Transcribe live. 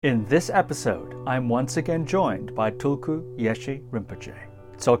In this episode, I'm once again joined by Tulku Yeshe Rinpoche,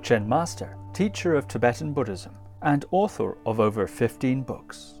 Dzogchen master, teacher of Tibetan Buddhism, and author of over 15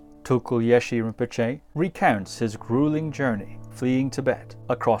 books. Tulku Yeshe Rinpoche recounts his grueling journey fleeing Tibet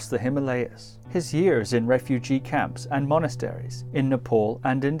across the Himalayas, his years in refugee camps and monasteries in Nepal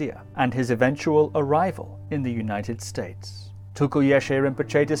and India, and his eventual arrival in the United States. Tulku Yeshe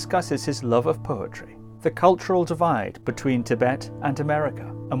Rinpoche discusses his love of poetry, the cultural divide between Tibet and America,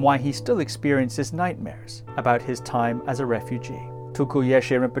 and why he still experiences nightmares about his time as a refugee. Tulku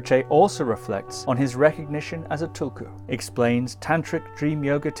Yeshe Rinpoche also reflects on his recognition as a tulku, explains tantric dream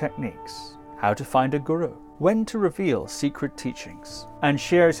yoga techniques, how to find a guru, when to reveal secret teachings, and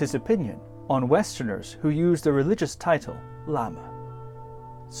shares his opinion on Westerners who use the religious title Lama.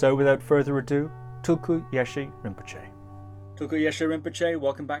 So without further ado, Tulku Yeshe Rinpoche. Tulku Yeshe Rinpoche,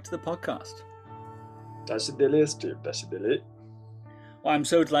 welcome back to the podcast. Tashidele, Steve, Tashidele. Well, I'm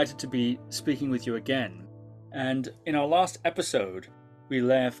so delighted to be speaking with you again. And in our last episode, we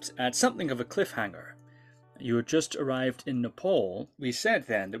left at something of a cliffhanger. You had just arrived in Nepal. We said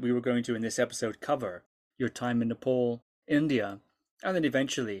then that we were going to, in this episode, cover your time in Nepal, India, and then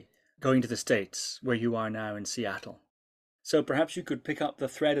eventually going to the States, where you are now in Seattle. So perhaps you could pick up the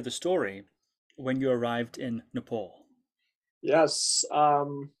thread of the story when you arrived in Nepal. Yes,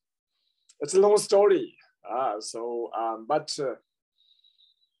 it's a long story.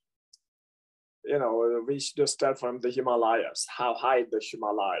 We should start from the Himalayas. How high the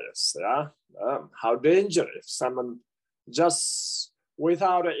Himalayas? Yeah, how dangerous if someone just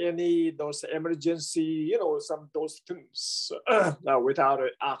without any those emergency, some those things, without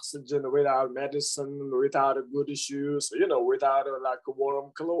oxygen, without medicine, without good shoes, without like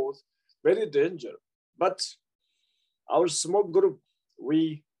warm clothes, very dangerous. But our small group,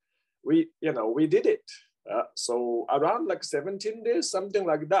 we did it. So around like 17 days, something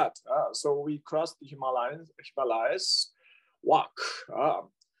like that. So we crossed the Himalayas, walk.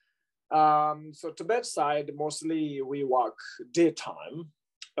 So Tibet side, mostly we walk daytime.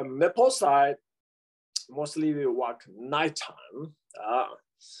 Nepal side, mostly we walk nighttime.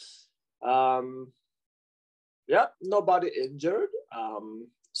 Nobody injured.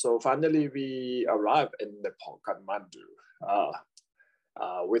 So finally we arrived in Nepal, Kathmandu.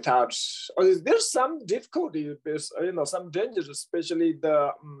 There's some difficulty, some dangers, especially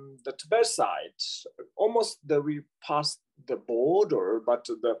the Tibet side. We passed the border, but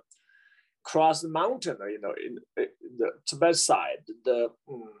the cross the mountain, in the Tibet side.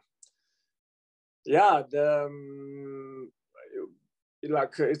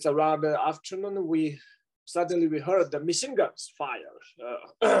 It's around the afternoon. We suddenly heard the machine guns fire.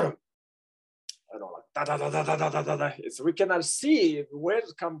 Like da da da da da da da da. We cannot see where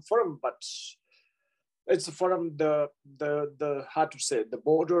it come from, but it's from the how to say the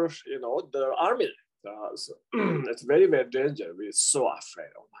border, the army. So it's very very dangerous. We're so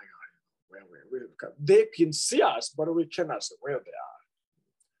afraid. Oh my God, where they can see us, but we cannot see where they are.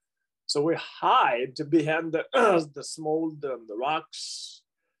 So we hide behind the small the rocks,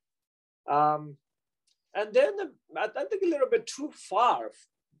 and then I think a little bit too far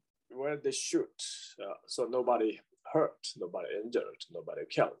where they shoot, so nobody hurt, nobody injured, nobody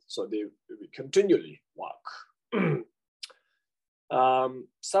killed. So we continually walk. When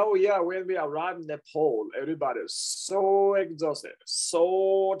we arrived in Nepal, everybody is so exhausted,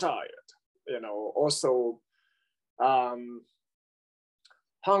 so tired. Also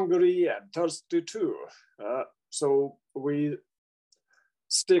hungry and thirsty too. So we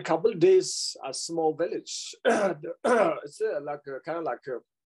stay a couple of days at a small village. It's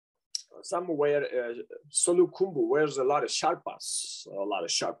somewhere Solukhumbu, where there's a lot of Sherpas.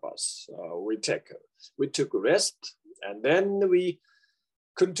 We took rest, and then we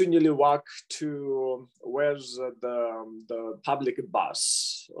continually walk to where's the public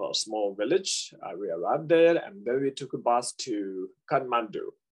bus, a small village. We arrived there, and then we took a bus to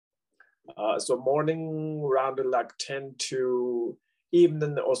Kathmandu. So morning around like 10 to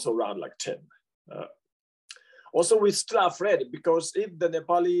evening also around like 10. Also, we're still afraid because if the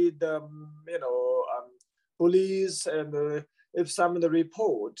Nepali, police and if some of the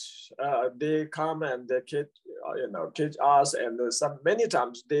report, they come and they catch us, and many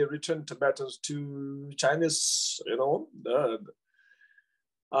times they return Tibetans to Chinese, where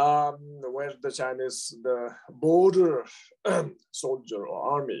the border soldier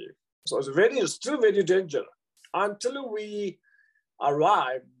or army. So it's still very dangerous until we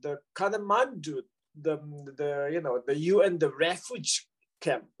arrive the Kathmandu, the UN, the refuge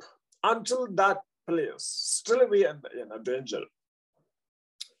camp. Until that place, still we in danger.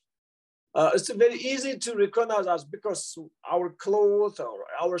 It's very easy to recognize us because our clothes or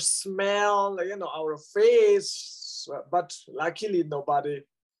our smell, our face. But luckily, nobody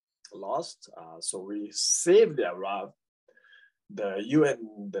lost. So we saved the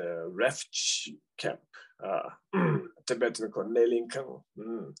UN, the refugee camp, Tibetan called Nelin Kang.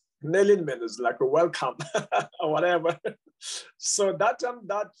 Nelin means like a welcome or whatever. So that time,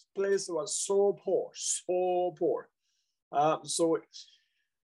 that place was so poor, so poor. So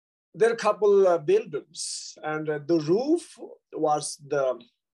there are a couple buildings, and the roof was the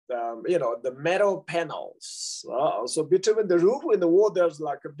metal panels. So between the roof and the wall, there's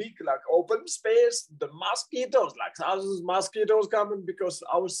like a big open space. The mosquitoes, like thousands of mosquitoes coming because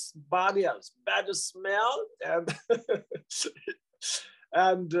our body has bad smell, and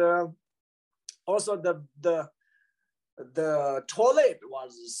and also the toilet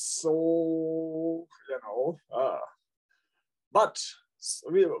was so but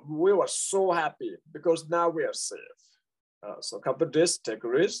we were so happy because now we are safe. So a couple of days took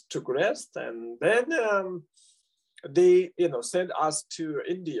rest, and then they sent us to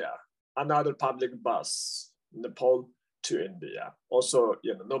India, another public bus, Nepal to India. Also,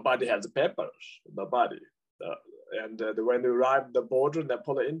 nobody has papers, nobody. And when we arrived the border,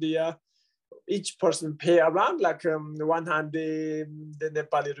 Nepal, India, each person pay around like 100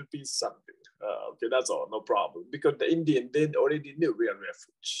 Nepali rupees something. Okay, that's all, no problem. Because the Indian, they already knew we are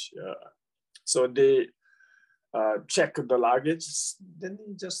refugees. So they check the luggage, then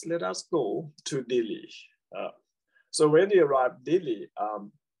they just let us go to Delhi. So when we arrived Delhi,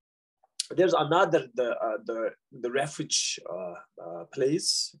 there's another the refugee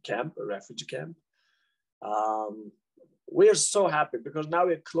place camp, a refugee camp. We're so happy because now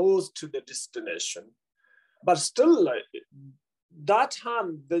we're close to the destination, but still that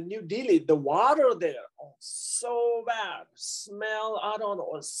time, the New Delhi, the water there, so bad. Smell, I don't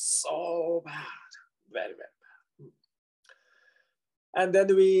know, so bad, very bad. And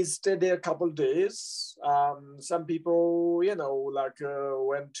then we stayed there a couple of days. Some people,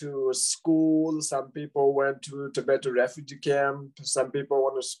 went to school. Some people went to Tibetan refugee camp. Some people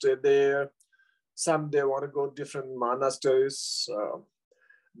want to stay there. Some they want to go different monasteries.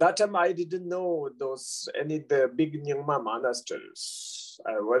 That time I didn't know the big Nyingma monasteries.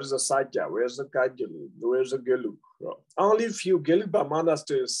 Where's the Sakya? Where's the Kagyu? Where's the Gelug? Only a few Gelugpa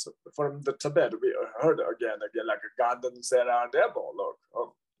monasteries from the Tibet we heard again, like a Garden, Sera, Debo.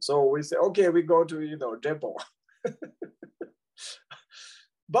 Look, so we say, okay, we go to Debo.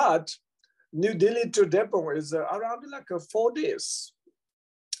 But New Delhi to Debo is around like 4 days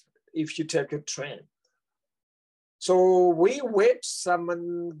if you take a train. So we wait,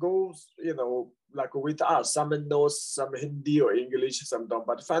 someone goes, like with us, someone knows some Hindi or English, some don't,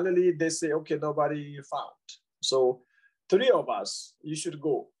 but finally they say, okay, nobody found. So 3 of us, you should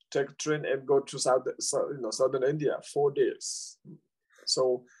go, take a train and go to southern India, 4 days.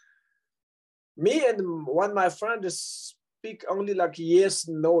 So me and one of my friends speak only like yes,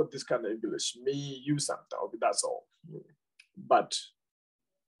 no, this kind of English. Me, you something, okay, that's all. But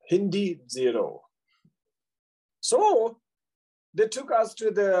Hindi, zero. So they took us to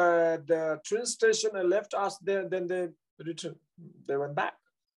the train station and left us there. Then they returned. They went back.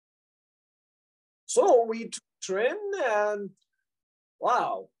 So we took train and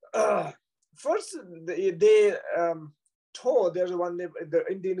wow. First they told there's one the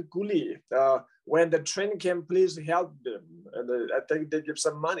Indian coolie. When the train came, please help them. And I think they give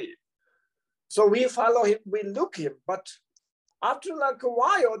some money. So we follow him. We look him, but after like a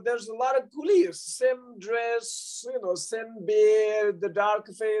while, there's a lot of coolies, same dress, same beard, the dark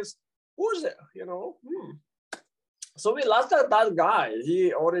face. Who's it? So we lost that guy.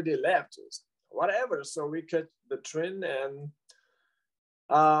 He already left. Whatever. So we catch the train and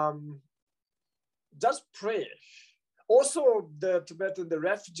just pray. Also, the Tibetan, the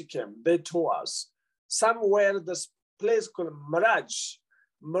refugee camp, they told us somewhere this place called Miraj.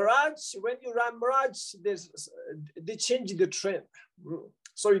 Miraj, when you run Miraj, they change the train.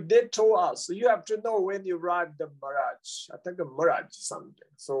 So they told us, so you have to know when you ride the Miraj. I think a Miraj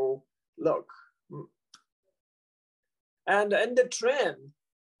something. So look. And in the train,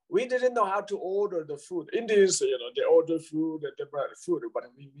 we didn't know how to order the food. Indians, they order food and they brought food, but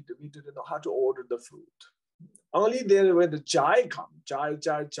we didn't know how to order the food. Only there when the Jai come, Jai.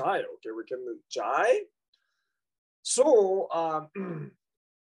 Okay, we can Jai. So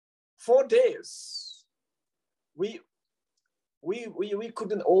 4 days, we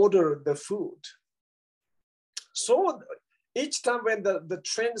couldn't order the food. So each time when the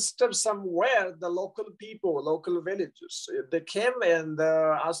train stopped somewhere, the local people, local villagers, they came and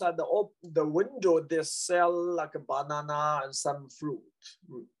outside the window, they sell like a banana and some fruit.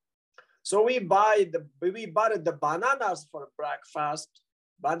 So we bought the bananas for breakfast,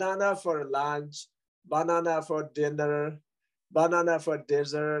 banana for lunch, banana for dinner, banana for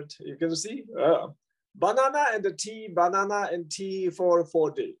dessert. You can see banana and tea for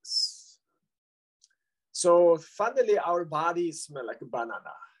 4 days. So finally, our body smell like a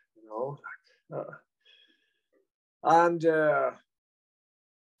banana, you know. And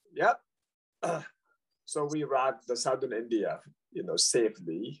yeah, so we arrived the southern India, you know,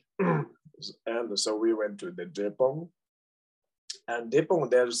 safely. And so we went to the Drepung. And Drepung,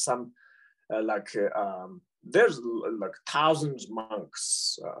 there's some there's like thousands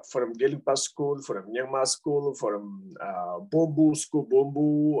monks from Gelugpa school, from Nyingma school, from Bombu school,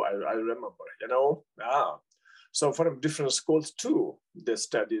 Bombu, I remember, you know. So from different schools too, they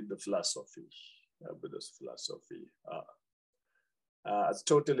studied the philosophy, Buddhist philosophy. It's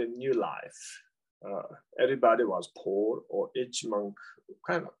totally new life. Everybody was poor, or each monk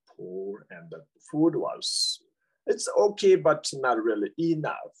kind of poor, and the food was, it's okay, but not really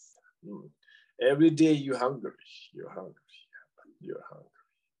enough. Every day you're hungry.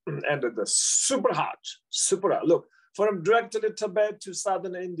 And the super hot. Look, from directly Tibet to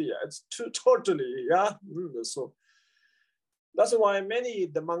southern India, it's totally, yeah. So that's why many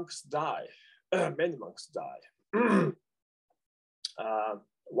monks die. Many monks die.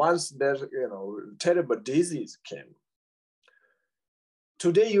 Once there's, you know, terrible disease came.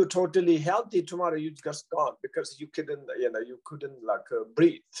 Today you're totally healthy, tomorrow you just gone because you couldn't, like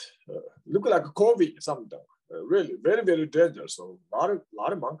breathe. Look like COVID, something. Really, very, very dangerous. So a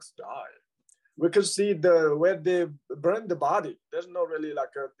lot of monks die. We can see where they burn the body. There's no really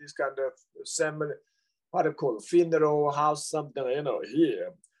like this kind of ceremony, what do you call it, funeral house, something, you know,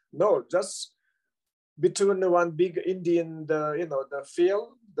 here. No, just between the one big Indian, the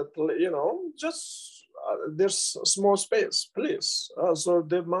field, just there's a small space, please. So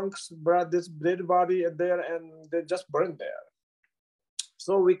the monks brought this dead body there and they just burned there.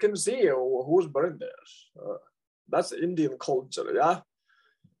 So we can see who's burned there. That's Indian culture, yeah?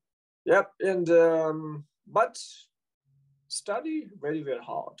 Yep, and but study very, very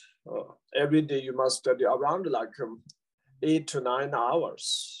hard. Every day you must study around like 8 to 9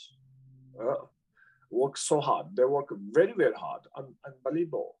 hours. Work so hard. They work very, very hard.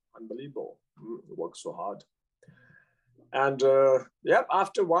 Unbelievable. Work so hard. And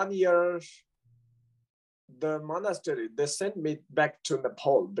after 1 year, the monastery, they sent me back to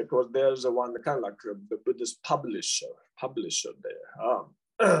Nepal because there's one kind of like the Buddhist publisher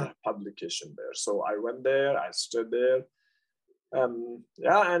there, publication there. So I went there, I stayed there. And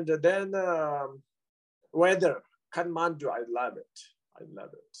then weather, Kathmandu, I love it.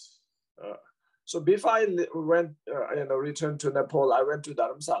 So before I returned to Nepal, I went to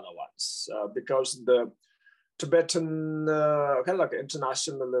Dharamsala once because the Tibetan kind of like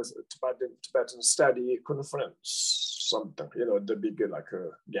international Tibetan study conference, something, the big like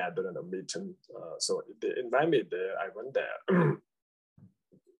gathering, a meeting. So they invited me there. I went there.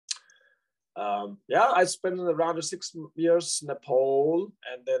 I spent around 6 years in Nepal,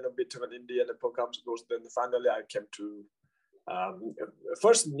 and then a bit of India. Nepal comes goes. Then finally, I came to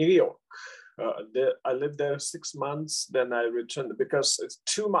first New York. I lived there 6 months. Then I returned because it's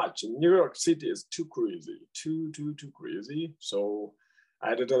too much. New York City is too crazy, too crazy. So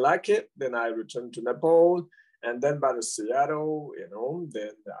I didn't like it. Then I returned to Nepal, and then by the Seattle,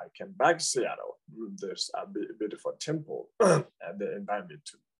 then I came back to Seattle. There's a beautiful temple, and they invited me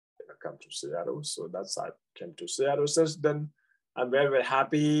to come to Seattle. So that's I came to Seattle. Since then, I'm very, very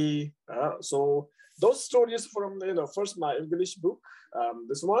happy. So those stories from first my English book,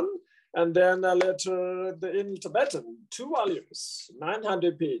 this one, and then later in Tibetan, 2 volumes,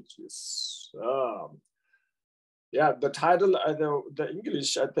 900 pages. The title, the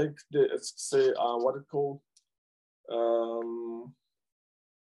English, I think it's say what it called.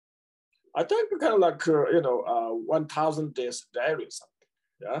 I think kind of like 1,000 days diary or something.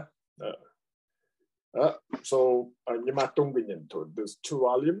 Yeah. So there's 2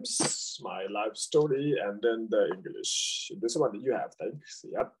 volumes, my life story, and then the English. This one you have, thanks.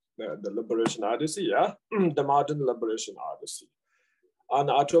 Yep. The Liberation Odyssey, yeah. The Modern Liberation Odyssey. An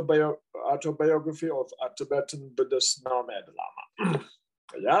autobiography of a Tibetan Buddhist nomad Lama.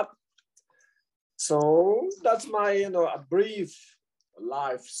 Yeah. So that's my, a brief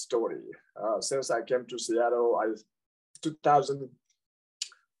life story. Since I came to Seattle,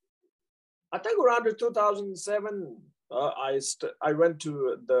 I think around 2007, I went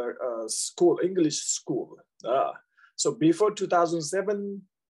to the school, English school. So before 2007,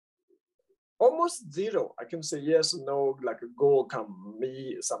 almost zero. I can say yes, no, like go, come,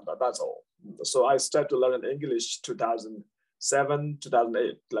 me, something, that's all. So I started to learn English 2007.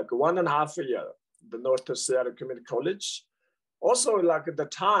 2008, like 1.5 year, the North Sierra Community College. Also, like the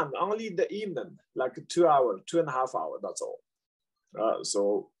time, only the evening, like 2 hours, 2.5 hours, that's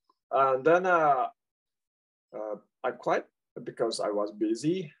all. And then I quit because I was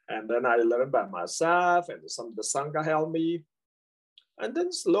busy. And then I learned by myself, and some of the Sangha helped me. And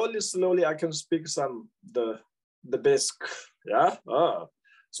then slowly, I can speak some the basic, yeah.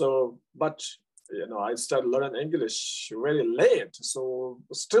 But I started learning English very late, so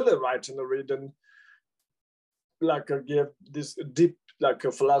still writing and reading, like give this deep like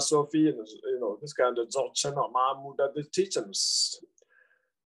a philosophy and this kind of Dzogchen or Mahamudra, the teachings.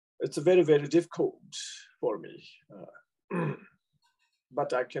 It's very, very difficult for me,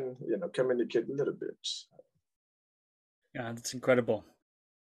 but I can communicate a little bit. Yeah, that's incredible.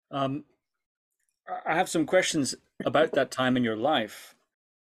 I have some questions about that time in your life.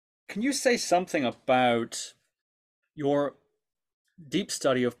 Can you say something about your deep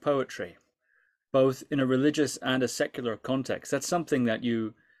study of poetry, both in a religious and a secular context? That's something that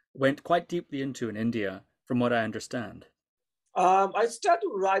you went quite deeply into in India, from what I understand. I started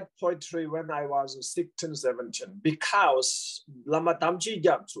to write poetry when I was 16, 17, because Lama Damji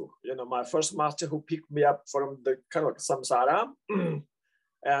Gyatso, my first master who picked me up from the kind of samsara,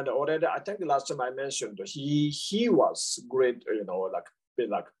 and already I think the last time I mentioned he was great,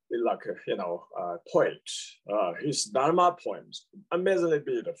 poet. His Dharma poems amazingly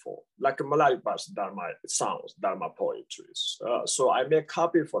beautiful, like Malaripa's Dharma sounds, Dharma poetries. So I made a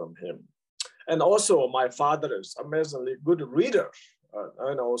copy from him. And also my father is amazingly good reader,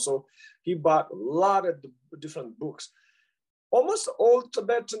 so he bought a lot of different books. Almost all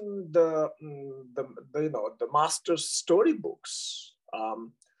Tibetan the master's storybooks.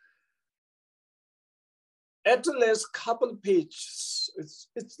 At least couple pages,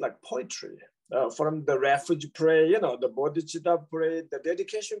 it's like poetry. From the refuge prayer, the Bodhicitta prayer, the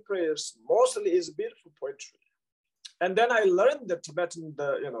dedication prayers, mostly is beautiful poetry. And then I learned the Tibetan,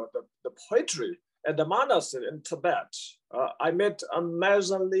 the poetry at the monastery in Tibet. I met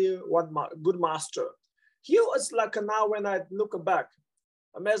amazingly one good master. He was like, now when I look back,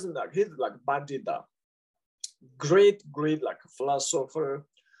 amazing, like he's like Bandita, great like philosopher,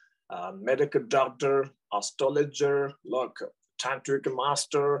 medical doctor, astrologer, like tantric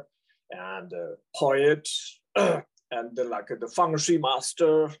master, and poet. And the feng shui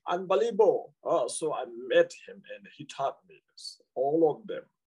master, unbelievable. So I met him and he taught me this, all of them.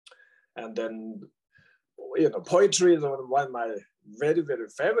 And then, poetry is one of my very, very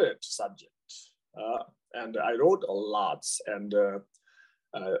favorite subjects. And I wrote a lot. And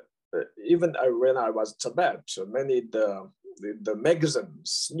even when I was in Tibet, many the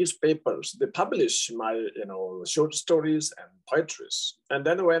magazines, newspapers, they publish my short stories and poetries. And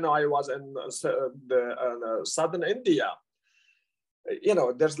then when I was in the southern India,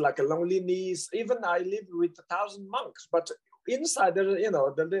 there's like a loneliness. Even I live with 1,000 monks, but inside there,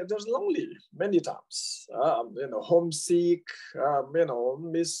 there's lonely many times. Homesick,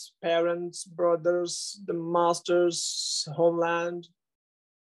 miss parents, brothers, the masters, homeland.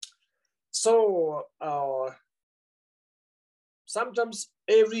 So sometimes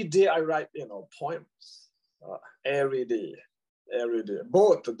every day I write, poems. Every day,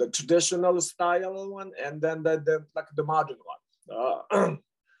 both the traditional style one and then the modern one.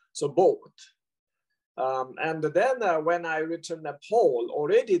 So both. And then when I written a poem,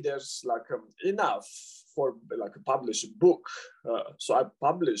 already there's enough for a published book. So I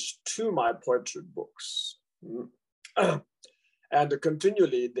published 2 my poetry books. And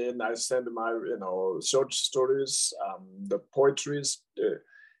continually, then I send my, short stories, the poetries,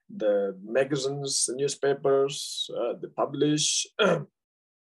 the magazines, the newspapers, they publish.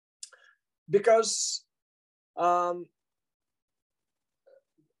 Because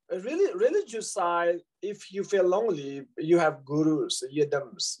really religious side, if you feel lonely, you have gurus,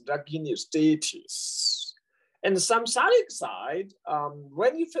 yidams, raginis, deities. And samsaric side,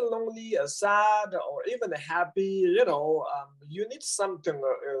 when you feel lonely, sad, or even happy, you need something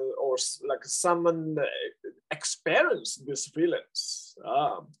or like someone experience these feelings.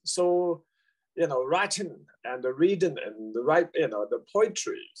 So, writing and reading and the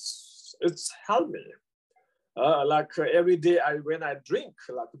poetry, it's helped me. Every day when I drink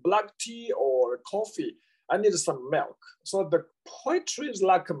like black tea or coffee, I need some milk. So the poetry is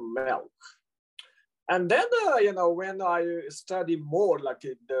like milk. And then, when I study more like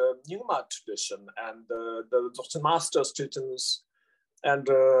the Nyingma tradition and the master's teachings and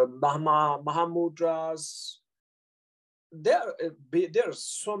Mahamudras, there's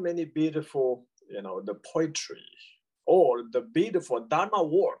so many beautiful, the poetry or the beautiful Dharma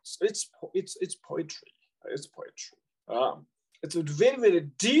words. It's poetry. It's poetry. It's a very, very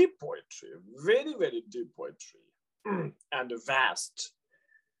deep poetry, very, very deep poetry, and vast.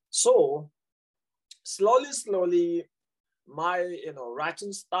 So slowly, my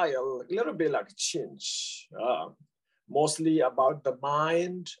writing style a little bit like change. Mostly about the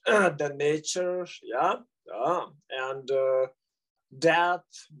mind, the nature, yeah, and death,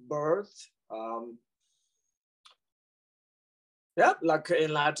 birth, yeah, like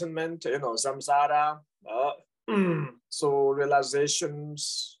enlightenment, samsara. So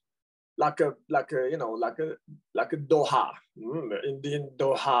realizations, like a Doha, Indian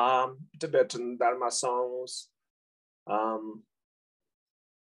Doha, Tibetan Dharma songs.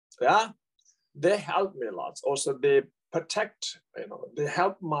 Yeah, they help me a lot. Also, they protect, they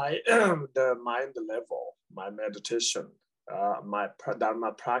help my the mind level, my meditation, my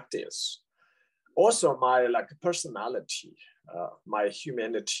Dharma practice. Also, my personality, my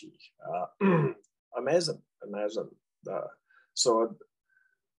humanity. Amazing. So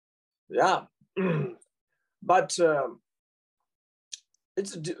yeah, but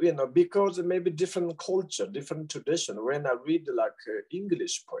it's because maybe different culture, different tradition. When I read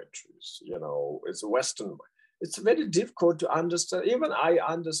English poetries, it's Western. It's very difficult to understand. Even I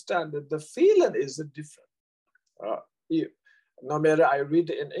understand that the feeling is different. No matter I read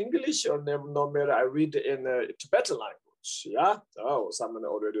in English or no matter I read in Tibetan language, yeah. Oh, someone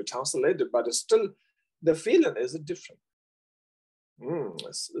already translated, but still, the feeling is different.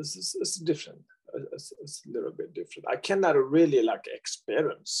 It's different. It's a little bit different. I cannot really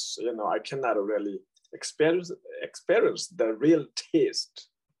experience. I cannot really experience the real taste.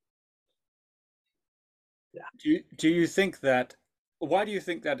 Yeah. Do you think that? Why do you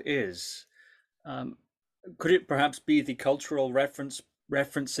think that is? Could it perhaps be the cultural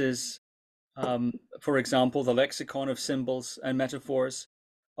references? For example, the lexicon of symbols and metaphors,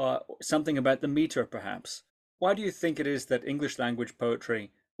 something about the meter, perhaps. Why do you think it is that English language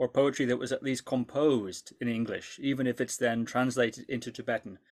poetry, or poetry that was at least composed in English, even if it's then translated into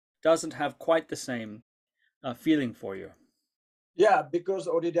Tibetan, doesn't have quite the same feeling for you? Yeah, because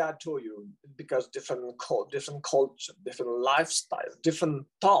already I told you, because different culture, different lifestyle, different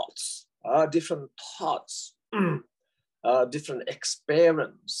thoughts, different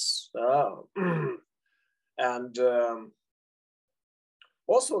experience, and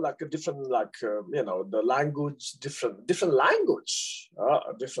also a different the language, different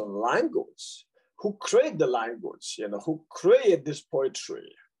language. Who create the language? Who create this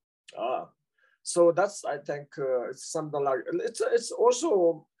poetry? So that's, I think, it's something like it's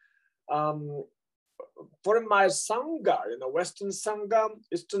also for my sangha, Western sangha,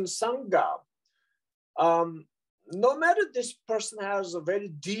 Eastern sangha. No matter this person has a very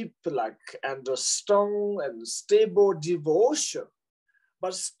deep and a strong and stable devotion,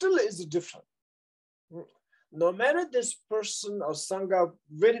 but still is different. No matter this person or sangha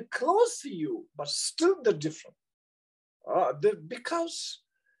very close to you, but still they're different. Because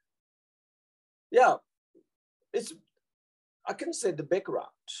yeah, it's, I can say the background.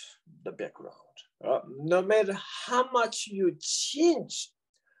 No matter how much you change,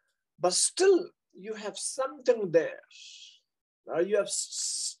 but still you have something there. You have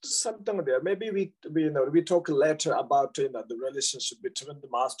something there. Maybe we talk later about the relationship between the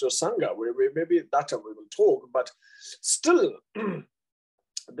master sangha. Maybe that we will talk, but still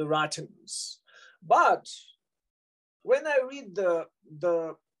the writings. But when I read the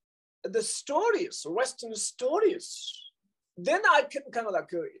stories, Western stories, then I can kind of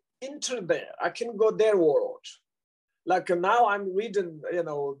enter there. I can go their world. Like now I'm reading,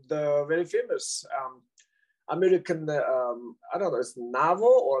 the very famous American, I don't know, it's novel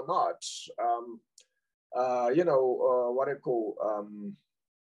or not. What I call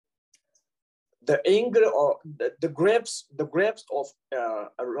the anger or the grapes of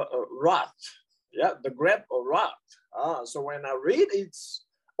wrath. Yeah, the grape of wrath. So when I read it, it's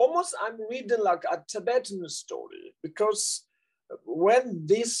almost I'm reading like a Tibetan story, because when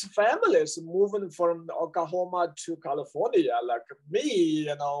these families moving from Oklahoma to California, like me,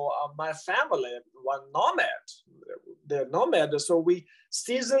 my family were nomad. They're nomad, so we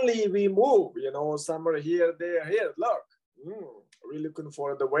seasonally we move. Summer here, there, here. Look, we're looking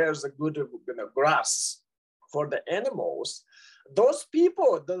for where's the good grass for the animals. Those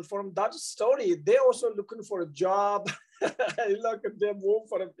people from that story, they're also looking for a job. Look, they move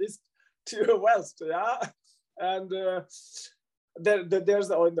from east to west, yeah, and. There's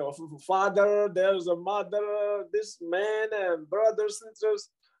a father, there's a mother, this man and brothers, sisters,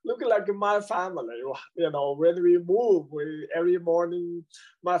 look like my family. When we move, every morning,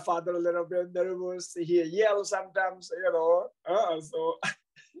 my father a little bit nervous. He yells sometimes. So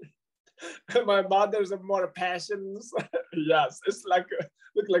My mother's more passions. Yes, it's like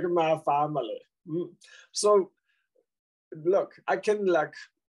look like my family. So look, I can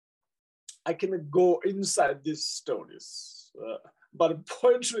go inside these stories, but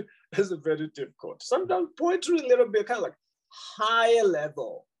poetry is very difficult. Sometimes poetry a little bit kind of like higher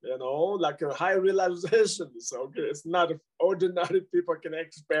level, like a high realizations. Okay, it's not ordinary people can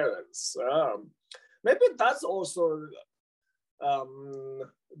experience. Maybe that's also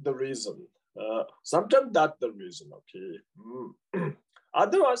the reason. Sometimes that's the reason. Okay.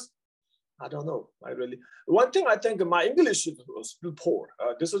 Otherwise, I don't know. One thing I think my English is still poor.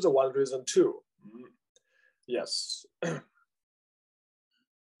 This is one reason too. Yes.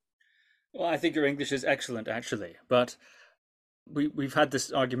 Well, I think your English is excellent, actually, but we've had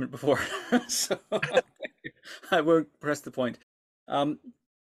this argument before, so I won't press the point.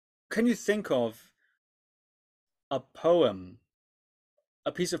 Can you think of a poem,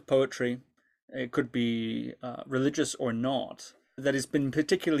 a piece of poetry, it could be religious or not, that has been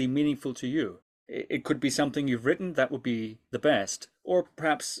particularly meaningful to you? It could be something you've written that would be the best, or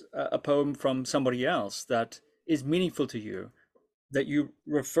perhaps a poem from somebody else that is meaningful to you, that you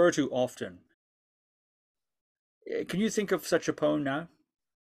refer to often. Can you think of such a poem now?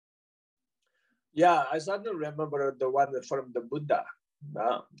 Yeah, I suddenly remember the one from the Buddha.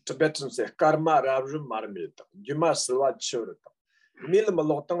 Tibetan say karma ravru marmita. Yuma swa churta. Mil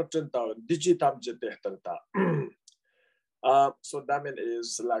malotang chunta digitam jetehta. So that means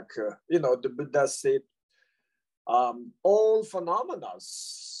is like the Buddha said all phenomena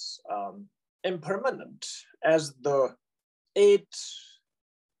impermanent as the 8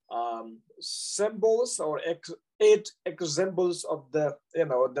 symbols or 8 examples of the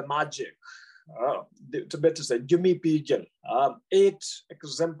the magic. The Tibetans say Jumi Pijal, 8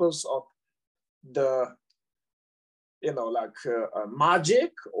 examples of the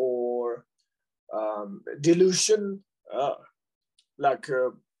magic or delusion, like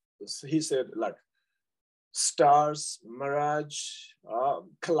he said, like stars, mirage,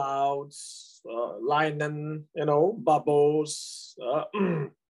 clouds, lightning, bubbles,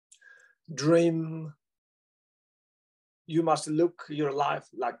 dream. You must look your life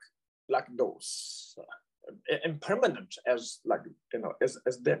like those, impermanent as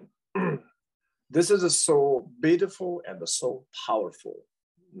as them. This is so beautiful and so powerful.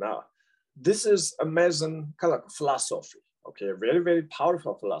 Now, this is amazing kind of philosophy. Okay, very, very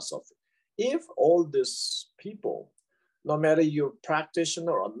powerful philosophy. If all these people, no matter you're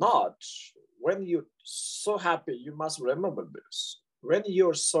practitioner or not, when you're so happy, you must remember this. When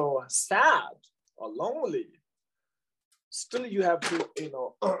you're so sad or lonely, still you have to,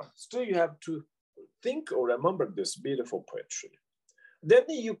 still you have to think or remember this beautiful poetry. Then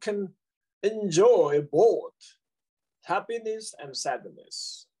you can enjoy both happiness and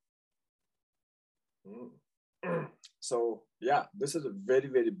sadness. So yeah, this is a very,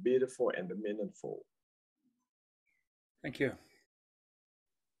 very beautiful and meaningful. Thank you.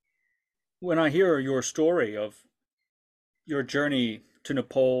 When I hear your story of your journey to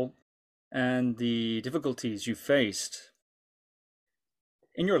Nepal and the difficulties you faced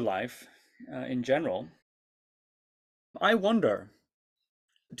in your life in general, I wonder,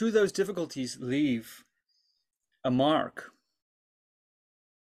 do those difficulties leave a mark?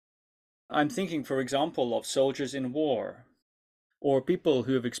 I'm thinking, for example, of soldiers in war or people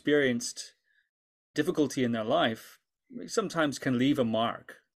who have experienced difficulty in their life, sometimes can leave a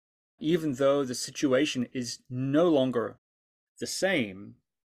mark. Even though the situation is no longer the same,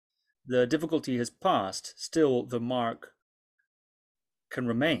 the difficulty has passed, still the mark can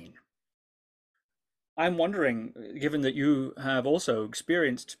remain. I'm wondering, given that you have also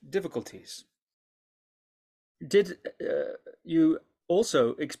experienced difficulties, did you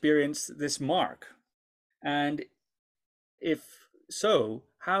also experience this mark? And if so,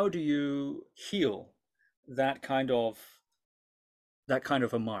 how do you heal that kind of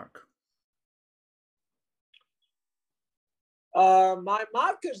a mark? My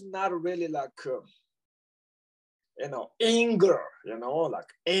mark is not really like anger, like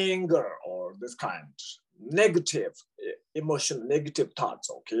anger or this kind negative emotion, negative thoughts.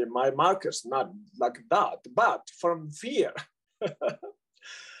 Okay, my mark is not like that, but from fear,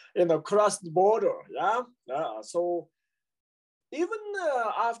 cross the border. Yeah. So even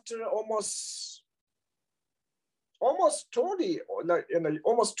after almost 20,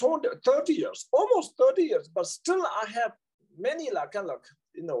 almost 20, 30 years, but still I have many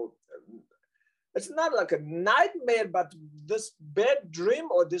it's not like a nightmare, but this bad dream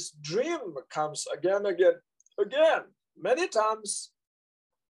or this dream comes again. Many times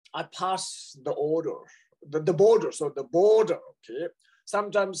I pass the border, okay?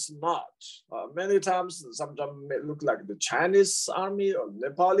 sometimes not. Many times, sometimes it may look like the Chinese army or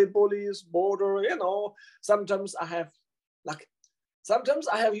Nepali police, border, sometimes I have sometimes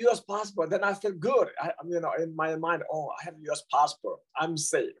I have US passport, then I feel good. In my mind, oh, I have US passport, I'm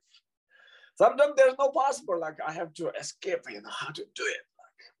safe. Sometimes there's no passport, like I have to escape, how to do it.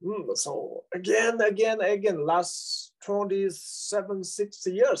 So again, last 27,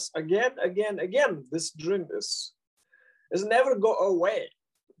 60 years, again, this dream is never go away.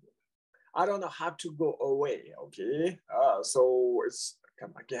 I don't know how to go away, okay? So it's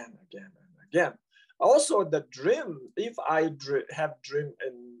come again. Also the dream, if I have dream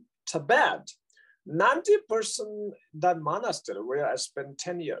in Tibet, 90% that monastery where I spent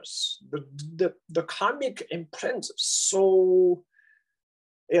 10 years, the karmic imprint is so,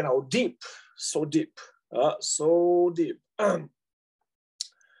 deep, so deep.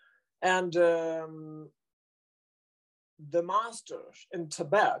 And the masters in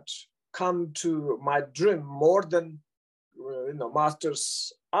Tibet come to my dream more than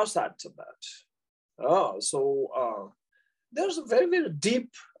masters outside Tibet. So there's a very, very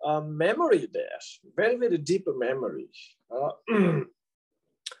deep memory there. Very, very deep memory.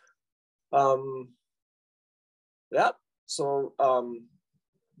 Yeah. So,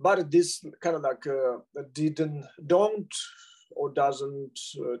 but this kind of like doesn't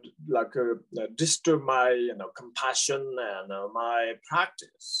disturb my compassion and my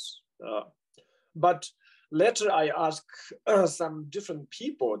practice. But later I asked some different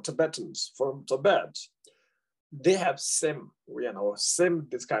people, Tibetans from Tibet, they have same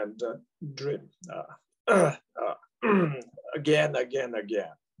this kind of dream again.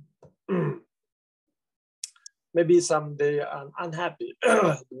 Maybe someday I'm unhappy.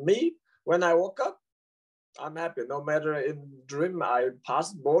 Me, when I woke up, I'm happy, no matter in dream I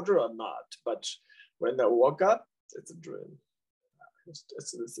passed border or not. But when I woke up, it's a dream. It's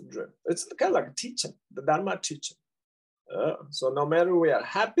a dream. It's kind of like a teaching, the Dharma teaching. So no matter we are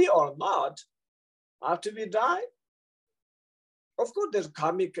happy or not, after we die, of course there's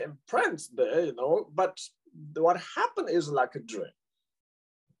karmic imprints there, but what happened is like a dream.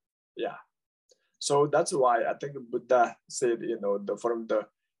 Yeah. So that's why I think Buddha said, from the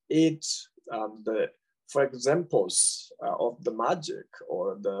 8, for examples of the magic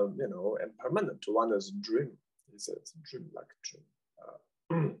or the, impermanent, one is dream. He says, dream like a dream.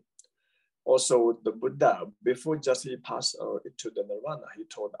 Also, the Buddha, before just he passed into the nirvana, he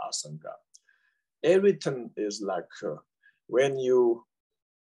told Asanga, everything is like when you,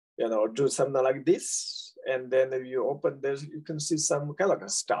 do something like this, and then if you open this, you can see some kind of like a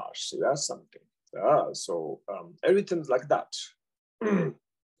stars, something. So everything's like that.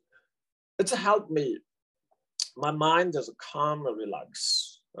 It's helped me. My mind is calm and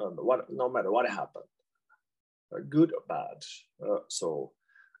relaxed, no matter what happened, good or bad. So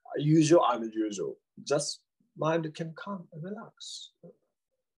usual, unusual, just mind can calm and relax.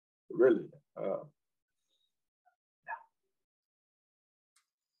 Really.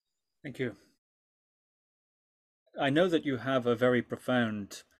 Thank you. I know that you have a very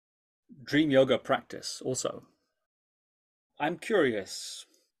profound dream yoga practice also. I'm curious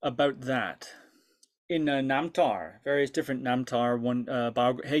about that. In Namtar, various different Namtar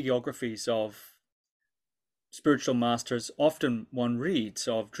hagiographies of spiritual masters, often one reads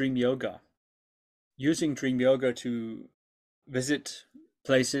of dream yoga, using dream yoga to visit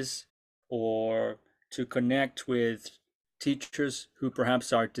places or to connect with teachers who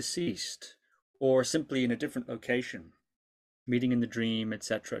perhaps are deceased or simply in a different location, meeting in the dream,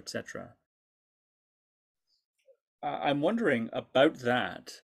 etc., etc. I'm wondering about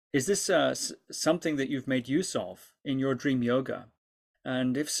that. Is this something that you've made use of in your dream yoga?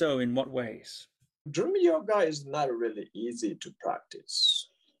 And if so, in what ways? Dream yoga is not really easy to practice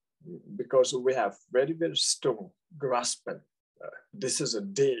because we have very, very strong grasping. This is a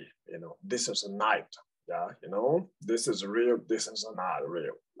day, this is a night. Yeah, this is real, this is not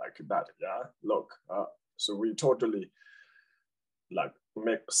real, like that. Yeah, look. So we totally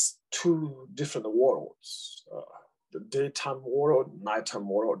make 2 different worlds. The daytime world, nighttime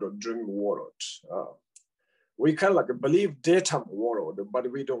world, or dream world. We kind of believe daytime world,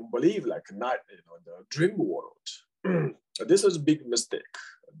 but we don't believe night, the dream world. This is a big mistake,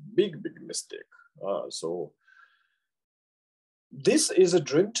 big mistake. So this is a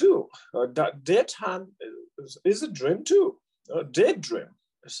dream too. That daytime is a dream too. Daydream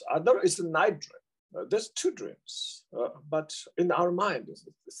is a night dream. There's 2 dreams, but in our mind,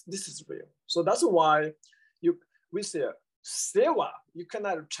 this is real. So that's why we say seva, you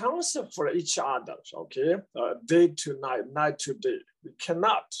cannot transfer for each other, okay? Day to night, night to day. We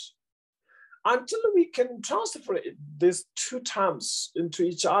cannot. until we can transfer these two terms into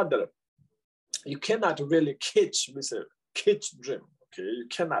each other, you cannot really catch with a catch dream. Okay, you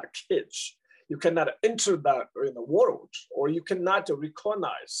cannot catch. You cannot enter that in the world, or you cannot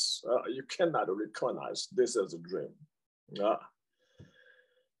recognize. You cannot recognize this as a dream.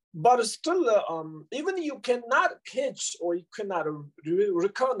 But still, even you cannot catch or you cannot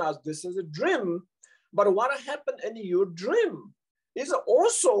recognize this as a dream. But what happened in your dream is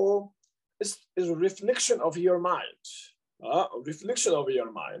also is a reflection of your mind. A reflection of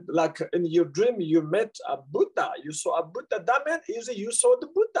your mind. Like in your dream, you met a Buddha. You saw a Buddha. That meant you saw the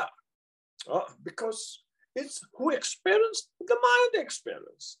Buddha. Because it's who experienced the mind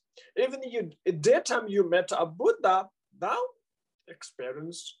experience. Even in daytime you met a Buddha, now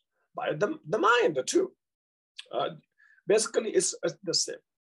experienced by the mind too. Basically, it's the same.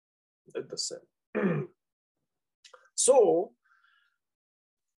 It's the same. So,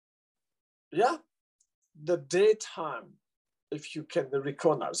 yeah, the daytime, if you can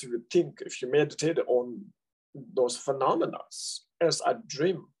recognize, if you think, if you meditate on those phenomena as a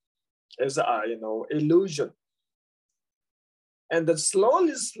dream, as a illusion, and then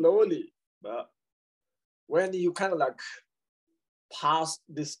slowly, when you kind of like pass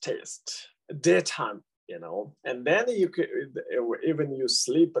this test, daytime, and then you can, even you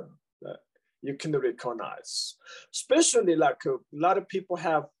sleep, you can recognize. Especially like a lot of people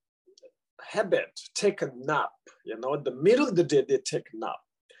have habit, take a nap, the middle of the day they take a nap.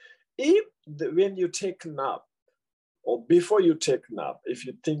 When you take a nap, or before you take a nap, if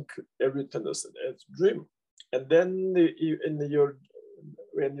you think everything is a dream, and then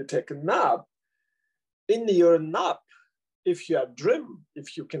when you take a nap, in your nap, if you have dream,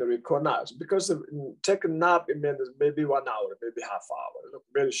 if you can recognize, because take a nap, it means maybe 1 hour, maybe half hour,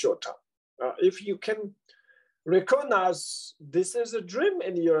 very short time. If you can recognize this is a dream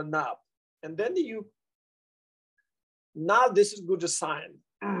in your nap, and then now this is good sign.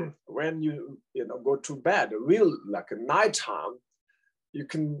 When you go to bed, real like a nighttime, you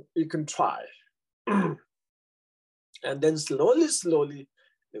can try, and then slowly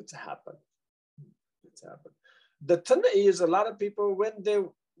it's happen. It's happen. The thing is, a lot of people when they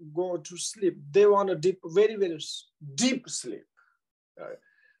go to sleep, they want a very very deep sleep.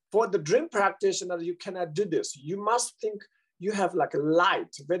 For the dream practitioner, you cannot do this. You must think you have like a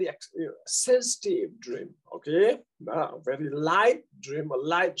light, very sensitive dream, okay? Very light dream, a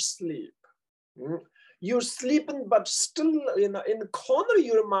light sleep. You're sleeping, but still, in the corner of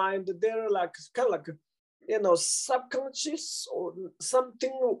your mind, there are like kind of like, subconscious or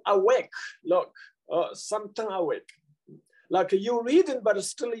something awake. Look, something awake. Like you're reading, but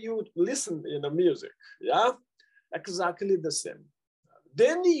still you listen music. Yeah, exactly the same.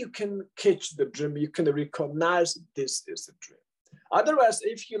 Then you can catch the dream. You can recognize this is a dream. Otherwise,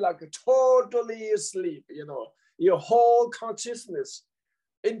 if you like totally asleep, your whole consciousness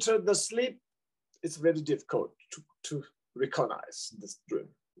enter the sleep, it's very difficult to recognize this dream.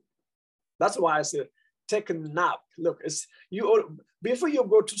 That's why I say take a nap. Look, before you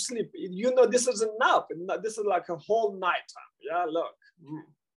go to sleep, this is a nap. This is like a whole night time. Yeah, look,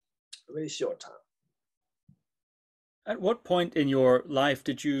 very short time. At what point in your life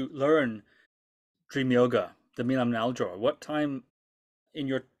did you learn dream yoga, the Milam Naljor? What time in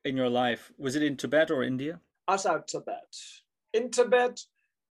your life? Was it in Tibet or India? Outside Tibet. In Tibet,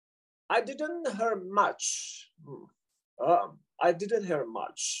 I didn't hear much. I didn't hear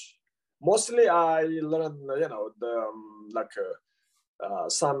much. Mostly I learned,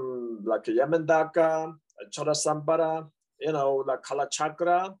 some like Yamandaka, Chorasambara, like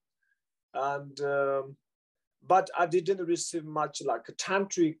Kalachakra, and but I didn't receive much like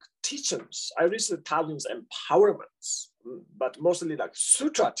tantric teachings. I received thousands empowerments, but mostly like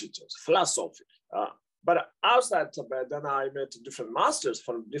sutra teachings, philosophy. But outside Tibet, then I met different masters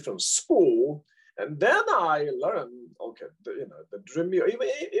from different school, and then I learned, okay, the dream yoga,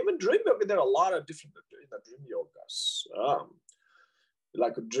 even dream yoga, there are a lot of different dream yogas.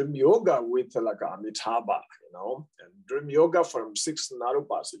 Like dream yoga with like Amitabha, and dream yoga from 6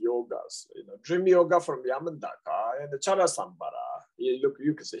 Narupas yogas, dream yoga from Yamandaka and the Charasambara.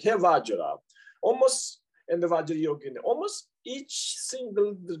 You can say here Vajra, almost in the Vajra Yoga, almost each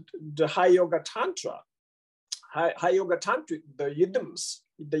single the high yoga tantra, high yoga tantric, the yidams,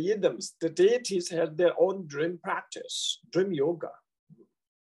 the deities have their own dream practice, dream yoga.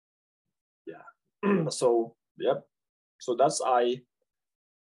 Yeah. So yep. So that's I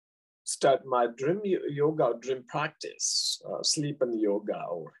start my dream yoga, dream practice, sleep and yoga,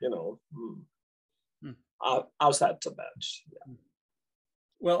 or outside Tibet. Yeah.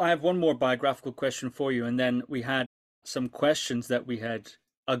 Well, I have one more biographical question for you, and then we had some questions that we had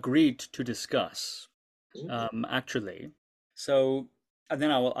agreed to discuss, actually. So, and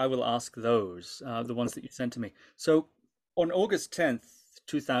then I will ask those, the ones that you sent to me. So, on August 10th,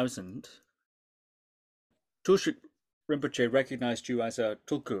 2000, Tulshuk Rinpoche recognized you as a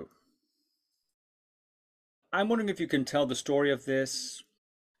tulku. I'm wondering if you can tell the story of this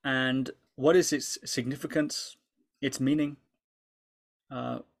and what is its significance, its meaning.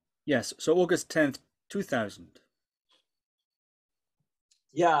 Yes, so August 10th, 2000.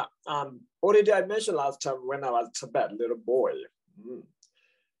 Yeah, already I mentioned last time when I was Tibet, little boy,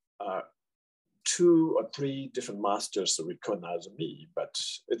 2 or 3 different masters recognize me, but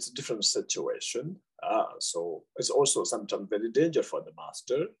it's a different situation. So it's also sometimes very dangerous for the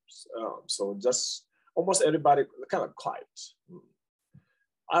master. So just almost everybody kind of quiet.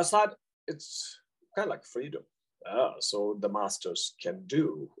 I thought it's kind of like freedom. So the masters can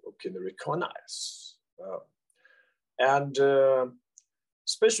recognize. And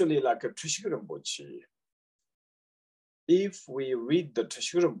especially like a Trishik Rinpoche, if we read the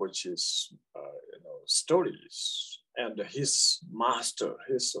Trishik Rinpoche's stories and his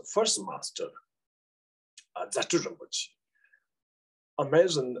first master, Zatu Rinpoche,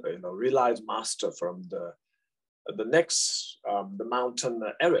 amazing, realized master from the next, the mountain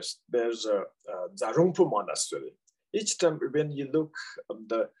Everest. There's a Zarungpu monastery. Each time when you look at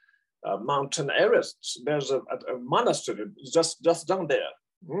the mountain Everest, there's a monastery just down there.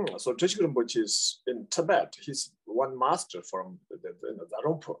 So Trishik Rinpoche is in Tibet. He's one master from the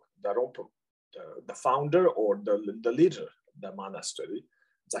Zarungpu, the founder or the leader of the monastery,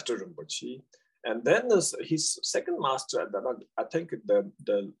 Zatu Rinpoche. And then his second master, I think the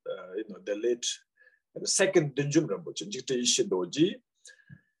late the second Dinjum Rinpoche, Jigte Ishidoji.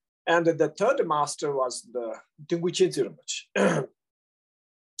 And the third master was the Tingui Chenzi Rinpoche.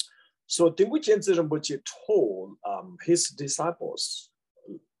 So Tingui Chenzi Rinpoche told his disciples,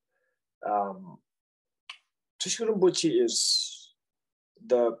 Trishik Rinpoche is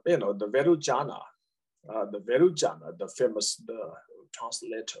the Verujana, the famous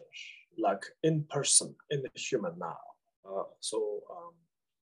translator, like in person, in the human now.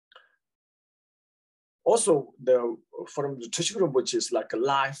 Also, from the Trishik Rinpoche is like a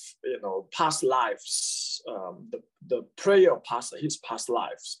life, past lives, the prayer of his past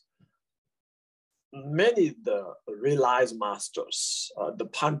lives. Many the realized masters, the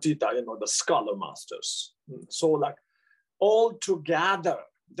Pandita, the scholar masters. So like all together,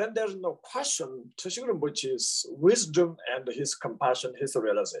 then there's no question, Trishik Rinpoche's wisdom and his compassion, his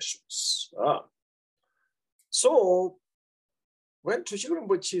realizations. So when Trishik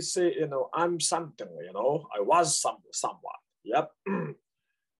Rinpoche say, I'm something, I was someone, yep.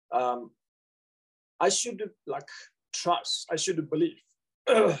 I should like trust, I should believe.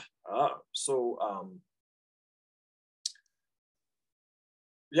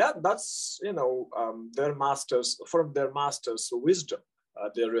 Yeah, that's, their masters, from their masters' wisdom,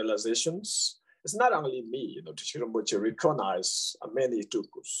 their realizations. It's not only me, Trishik Rinpoche recognize many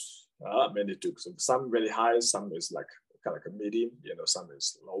tulkus, some very high, some is like kind of like a medium, some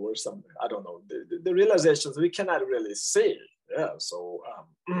is lower, some, I don't know. The realizations we cannot really say. Yeah, so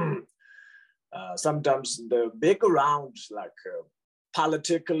sometimes the background, like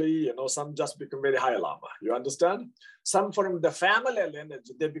politically, some just become very high lama. You understand? Some from the family lineage,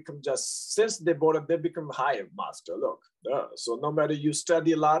 they become just, since they born, they become high master. Look, so no matter you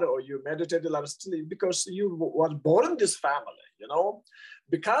study a lot or you meditate a lot, still because you was born in this family,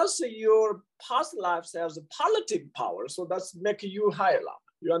 because your past lives has a politic power, so that's making you high lama.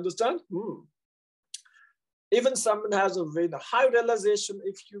 You understand? Even someone has a very high realization,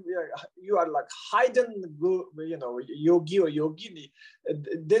 if you are like hidden, yogi or yogini,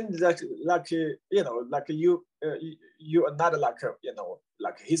 then you are not like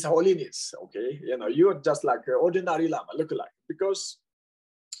like His Holiness, okay? You are just like an ordinary lama, look like, because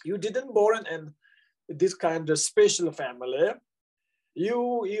you didn't born in this kind of special family.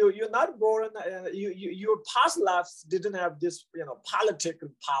 You're not born. Your past lives didn't have this, political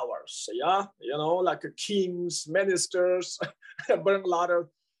powers. Yeah, like kings, ministers, bring a lot of,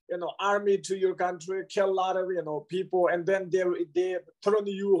 army to your country, kill a lot of, people, and then they throw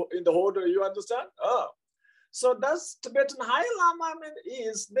you in the order. You understand? So that's Tibetan High Lama.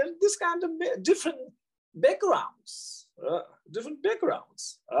 Is there's this kind of different backgrounds,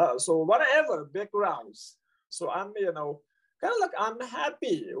 So whatever backgrounds. So I'm, kind of like I'm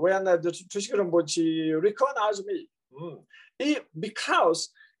happy when the Trishik Rinpoche recognize me. Because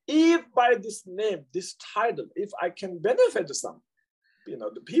if by this name, this title, if I can benefit some,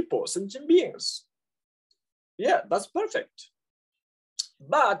 the people, sentient beings, yeah, that's perfect.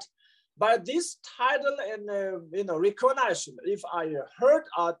 But by this title and recognition, if I hurt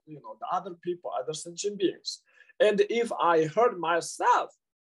the other people, other sentient beings, and if I hurt myself,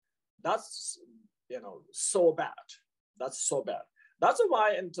 that's so bad. That's so bad. That's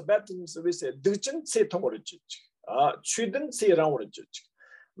why in Tibetan we say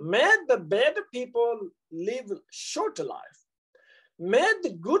may the bad people live short life. May the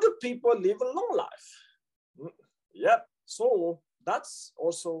good people live a long life. Yep. So that's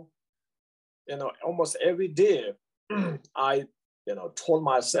also, almost every day I, told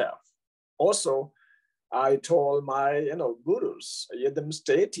myself. Also, I told my, gurus, Yidam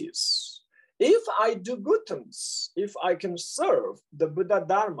deities, if I do good things, if I can serve the Buddha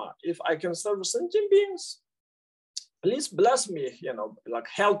Dharma, if I can serve sentient beings, please bless me, like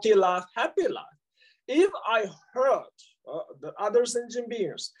healthy life, happy life. If I hurt the other sentient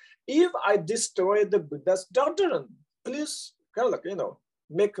beings, if I destroy the Buddha's doctrine, please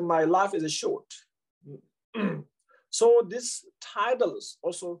make my life is short. So this titles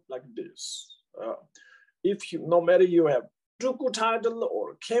also like this. If you, no matter you have Tulku title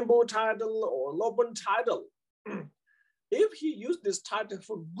or Khenpo title or Lobun title, if he use this title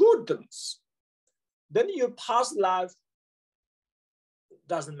for good things, then your past life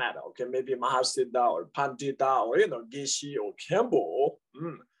doesn't matter. Okay, maybe Mahasiddha or Pandita or Geshe or Khenpo.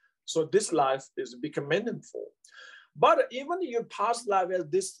 So this life is become meaningful. But even your past life has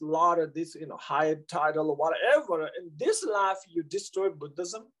this lot of this high title or whatever, in this life you destroy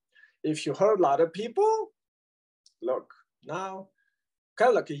Buddhism. If you hurt a lot of people, look, now kind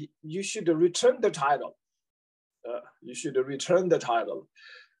of like you should return the title. You should return the title.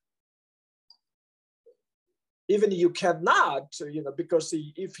 Even you cannot, because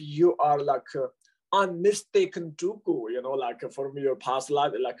if you are like unmistaken Tulku, like from your past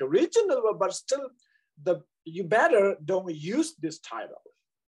life, like original, but still you better don't use this title.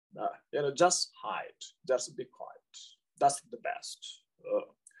 Just hide, just be quiet. That's the best.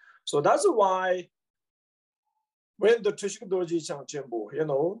 So that's why when the Trishik Dorji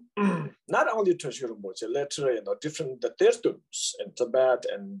Changchenpo, not only Trishik Rinpoche, later, different Tertums in Tibet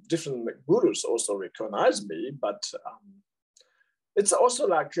and different gurus also recognize me, but it's also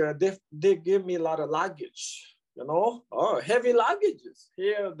like they give me a lot of luggage, heavy luggages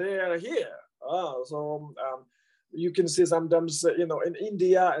here, there, here. So you can see sometimes, in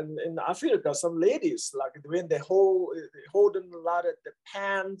India and in Africa, some ladies, like when they holding a lot of the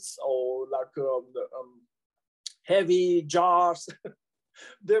pants or like heavy jars,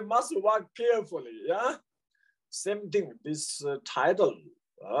 they must walk carefully. Yeah, same thing. This title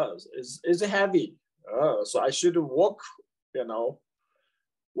is heavy, so I should walk,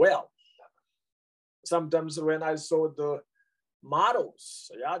 well. Sometimes when I saw the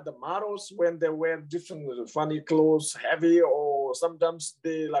models, the models when they wear different funny clothes, heavy, or sometimes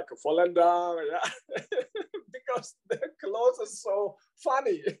they like falling down, because their clothes are so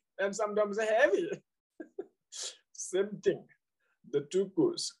funny and sometimes heavy. Same thing. The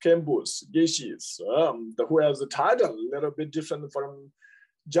Tulkus, Khenpos, Geshis, who has the title a little bit different from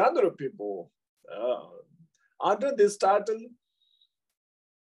general people. Under this title,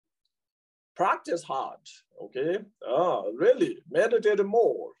 practice hard, okay? Really, meditate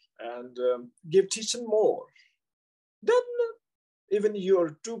more and give teaching more. Then even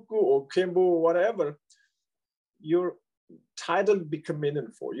your Tulku or Khenpo, whatever, your title become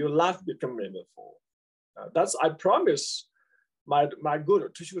meaningful, your life become meaningful. That's, I promise my guru,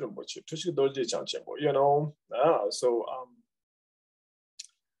 Trishik Rinpoche, Trishik Dorji Changchenpo, so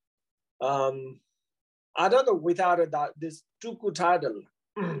I don't know, without this Tulku title,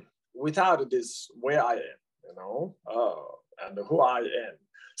 without this, where I am, and who I am.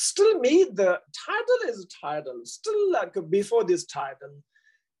 Still me, the title is title. Still like before this title,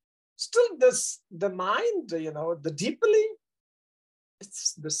 still the mind, the deeply,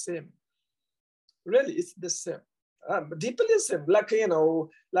 it's the same. Really, it's the same. Deeply the same, like,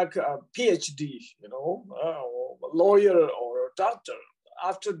 like a PhD, or lawyer or doctor.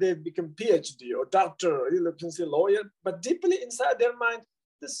 After they become PhD or doctor, you can say lawyer, but deeply inside their mind,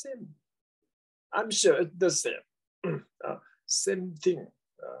 the same. I'm sure it's the same. Same thing.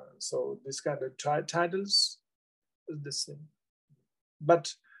 So this kind of titles is the same.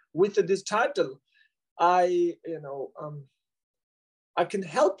 But with this title, I can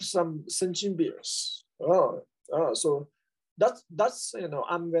help some sentient beings. So that's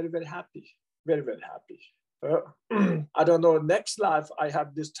I'm very, very happy. Very, very happy. I don't know, next life I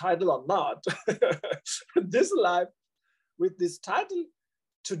have this title or not. This life with this title,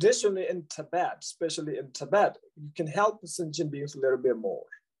 traditionally in Tibet, especially in Tibet, you can help sentient beings a little bit more.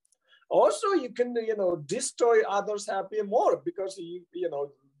 Also, you can, destroy others happy more, because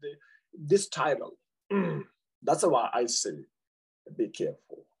this title. That's why I say, be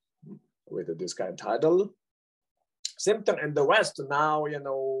careful with this kind of title. Same thing in the West now,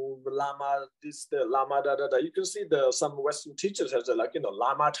 Lama, the Lama, You can see some Western teachers has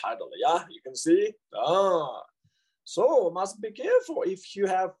Lama title. Yeah, you can see. So must be careful. If you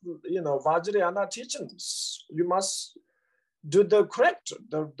have, Vajrayana teachings, you must do the correct,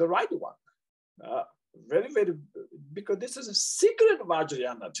 the right one. Very, very, because this is a secret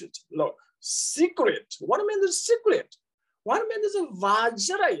Vajrayana teaching. Look, secret. What means secret? What means a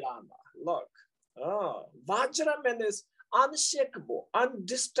Vajrayana? Look, Vajra means unshakable,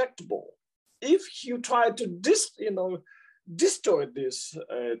 undestructible. If you try to destroy this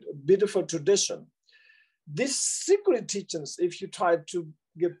beautiful tradition, these secret teachings, if you try to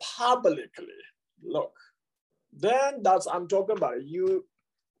give publicly, look, then that's I'm talking about. You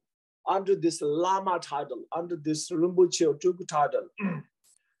under this Lama title, under this Rinpoche or Tulku title,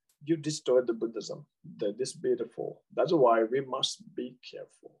 you destroy the Buddhism. This beautiful. That's why we must be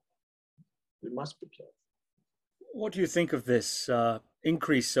careful. We must be careful. What do you think of this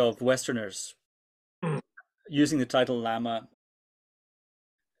increase of Westerners using the title Lama,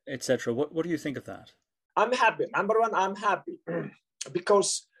 etc.? What do you think of that? I'm happy. Number one, I'm happy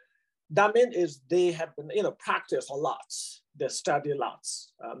because that means they have been, practice a lot. They study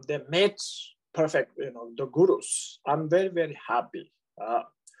lots. They met perfect, the gurus. I'm very, very happy.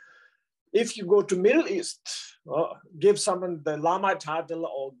 If you go to Middle East, give someone the Lama title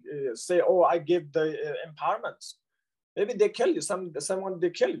or say, oh, I give the empowerments. Maybe they kill you. Someone they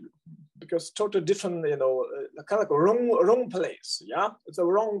kill you because totally different, kind of a wrong place. Yeah, it's a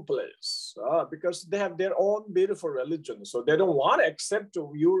wrong place because they have their own beautiful religion, so they don't want to accept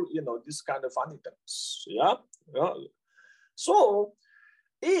you, this kind of funny things. Yeah. So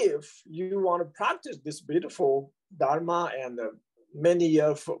if you want to practice this beautiful Dharma and many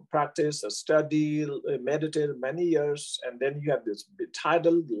years of practice, study, meditate many years, and then you have this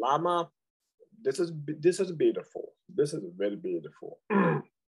title Lama. This is beautiful. This is very beautiful.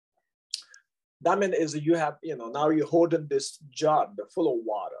 That means you have, now you're holding this jar full of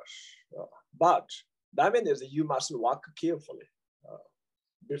water. But that means you must walk carefully.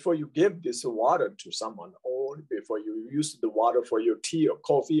 Before you give this water to someone, or before you use the water for your tea or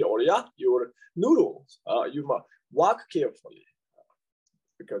coffee or your noodles, you must walk carefully.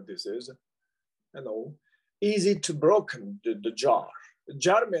 Because this is, easy to broken the jar. The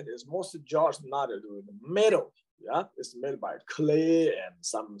jar is most jars not metal. Yeah, it's made by clay and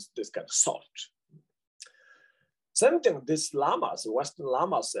this kind of salt. Same thing, these lamas, Western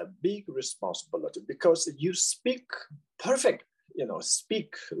lamas, have big responsibility because you speak perfect,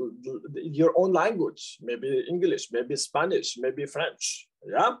 speak your own language, maybe English, maybe Spanish, maybe French.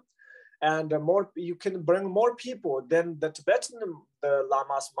 Yeah. And you can bring more people than the Tibetan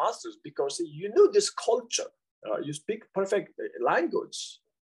lamas masters because you know this culture. You speak perfect language.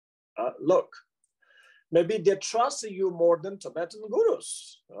 Look, maybe they trust you more than Tibetan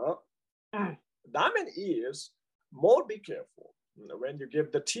gurus. That is more be careful when you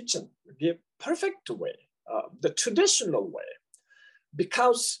give the teaching. Give perfect way, the traditional way,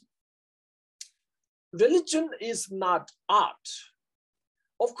 because religion is not art.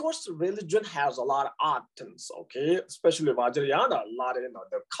 Of course, religion has a lot of art things, okay? Especially Vajrayana, a lot of,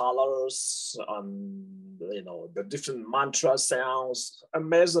 the colors, the different mantra sounds.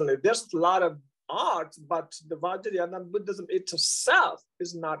 Amazingly, there's a lot of art, but the Vajrayana Buddhism itself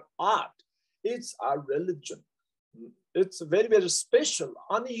is not art. It's a religion. It's a very, very special,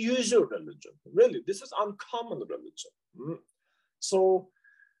 unusual religion. Really, this is uncommon religion. So,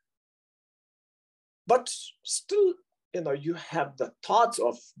 but still, you have the thoughts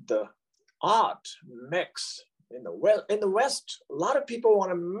of the art mix. In the West, a lot of people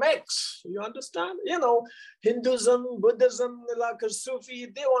want to mix. You understand? Hinduism, Buddhism, like a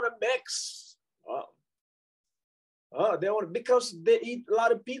Sufi, they want to mix. They want because they eat a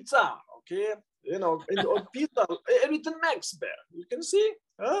lot of pizza. Okay, in pizza, everything mixed there. You can see.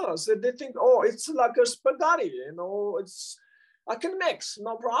 So they think, it's like a spaghetti. I can mix,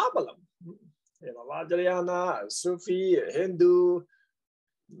 no problem. Vajrayana, Sufi, Hindu.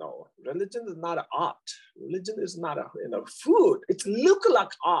 No, religion is not an art. Religion is not a food. It look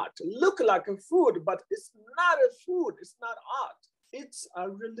like art, look like a food, but it's not a food. It's not art. It's a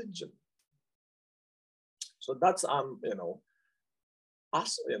religion. So that's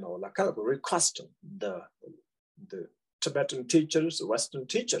us, like kind of requesting the Tibetan teachers, Western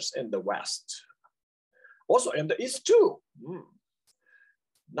teachers in the West, also in the East too.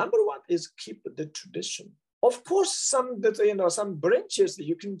 Number one is keep the tradition. Of course, some branches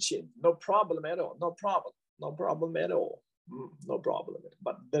you can change, no problem at all, no problem at all. no problem.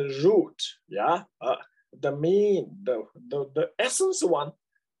 But the root, yeah, the mean, the essence one,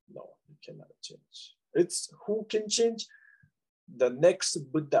 no, you cannot change. It's who can change? The next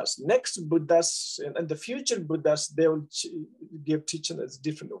Buddhas. Next Buddhas and the future Buddhas, they will give teaching in a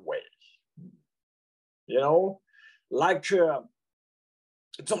different way. You know, like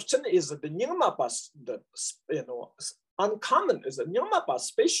Dzogchen is the Nyingmapa, uncommon is the Nyingmapa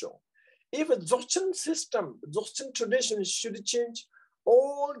special. If a Dzogchen system, Dzogchen tradition should change,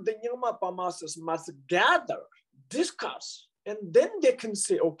 all the Nyingmapa masters must gather, discuss, and then they can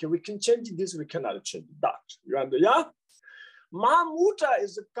say, okay, we can change this, we cannot change that. You understand? Yeah? Mahamudra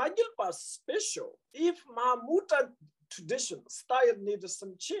is a Kagilpa special. If Mahamudra tradition style needs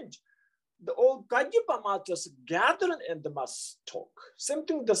some change, the old Kagilpa masters gather and they must talk. Same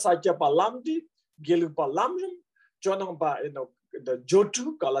thing the Sakyapa Lamdi, Gelugpa Lamrim, Jonangpa, the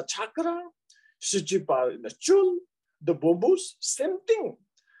Jotu, Kala Chakra, Shichipa in the Chul, the Bobus, same thing.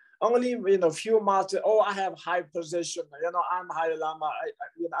 Only few masters, oh, I have high position, I'm high lama,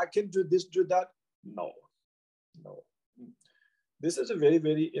 I can do this, do that. No. This is a very,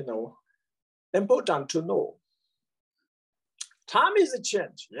 very, important to know. Time is a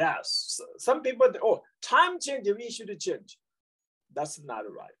change. Yes. Some people, time change, we should change. That's not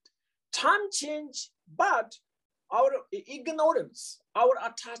right. Time change, but our ignorance, our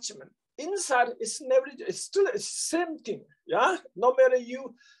attachment inside is never, it's still the same thing. Yeah. No matter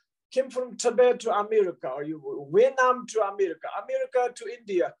you came from Tibet to America, or you Vietnam to America, America to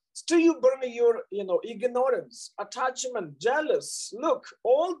India, still you bring your, ignorance, attachment, jealous. Look,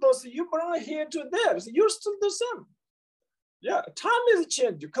 all those you bring here to there. So you're still the same. Yeah, time is a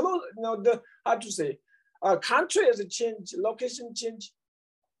change. How to say, country is a change, location change,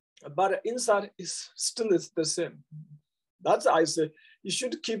 but inside is still the same. That's why I say you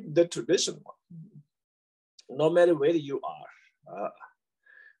should keep the tradition one, no matter where you are.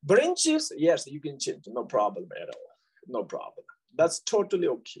 Branches, yes, you can change, no problem at all, no problem. That's totally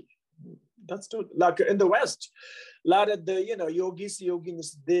okay. That's totally, like in the West, a lot of the yogis,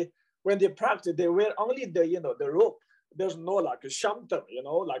 yoginis, when they practice, they wear only the robe. There's no like a shamtam,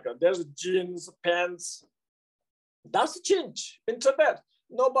 there's jeans, pants. That's a change in Tibet.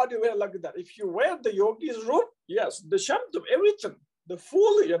 Nobody wear like that. If you wear the yogi's robe, yes, the shamtam, everything, the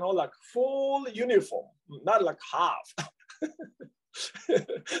full, full uniform, not like half.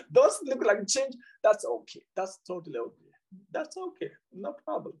 Those look like change. That's okay. That's totally okay. That's okay. No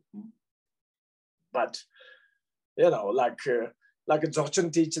problem. But like Dzogchen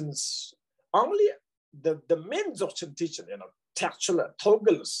teachings, only the main Dzogchen teaching, textual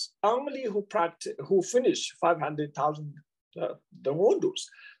Toggles, only who finish 500,000 the Wondus.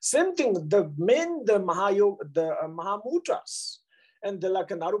 Same thing. The Mahamudras, and the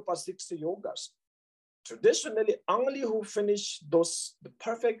Narupa 60 yogas. Traditionally, only who finish the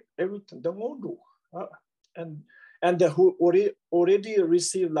perfect everything, the Wondu, and who already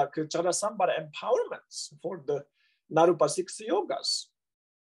received like Charasambhara empowerments for the Narupa 60 yogas.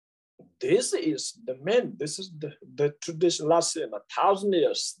 This is the main, this is the tradition, last 1,000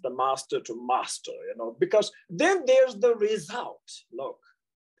 years, the master to master, because then there's the result. Look,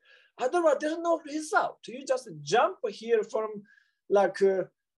 otherwise there's no result. You just jump here from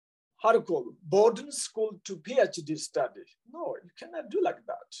how to call it, boarding school to PhD study. No, you cannot do like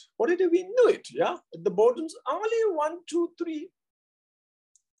that. Already we knew it, yeah? The boardings, only 1, 2, 3.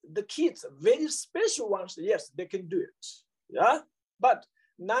 The kids, very special ones, yes, they can do it, yeah? But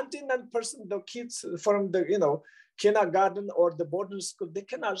 99% the kids from the, kindergarten or the boarding school, they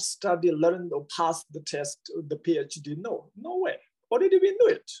cannot study, learn, or pass the test, the PhD. No way. Already we knew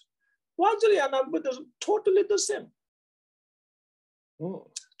it. Vajrayana Buddhism, totally the same.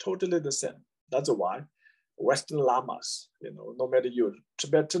 Totally the same. That's why Western lamas, no matter you're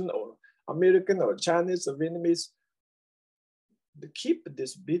Tibetan or American or Chinese or Vietnamese, they keep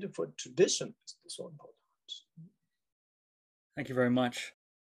this beautiful tradition. It's so important. Thank you very much.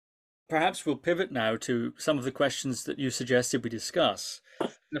 Perhaps we'll pivot now to some of the questions that you suggested we discuss.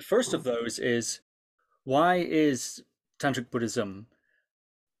 The first of those is, why is Tantric Buddhism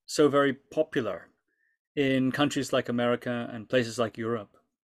so very popular in countries like America and places like Europe?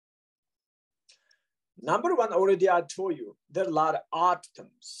 Number one, already I told you, there are a lot of art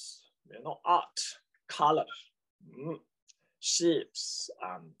terms, art, color, shapes,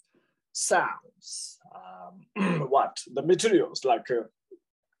 sounds, the materials,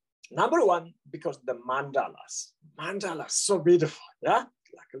 number one, because the mandalas, so beautiful, yeah?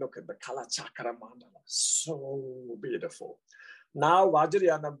 Look at the Kala Chakra mandala, so beautiful. Now,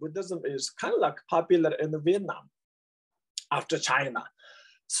 Vajrayana Buddhism is kind of popular in Vietnam after China.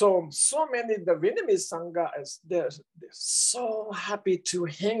 So many, the Vietnamese Sangha, they're so happy to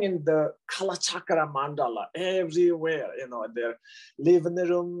hang in the Kalachakra mandala everywhere, their living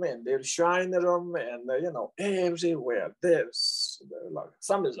room and their shrine room and, everywhere. There's like,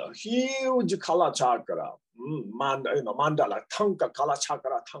 some is a huge Kalachakra mandala, Tanka,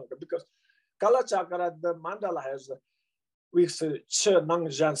 Kalachakra, Tanka, because Kalachakra, the mandala has we say Che Nang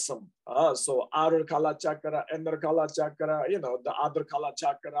Jansam. So outer Kala Chakra, inner Kala Chakra, the other Kala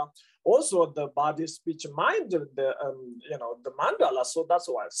Chakra. Also the body, speech, mind, the mandala. So that's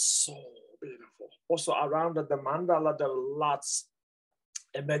why it's so beautiful. Also around the mandala, there are lots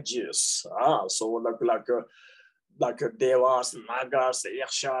images. So like devas, nagas,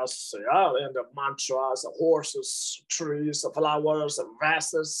 yakshas, and the mantras, horses, trees, flowers,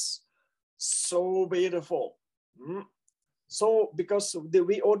 vases. So beautiful. So because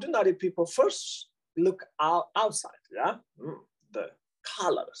we ordinary people first look outside, the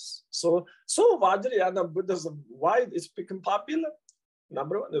colors. So Vajrayana Buddhism, why it's become popular?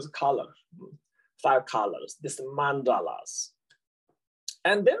 Number one is color, 5 colors, this mandalas.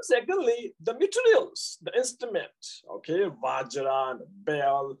 And then secondly, the materials, the instrument, okay, Vajra and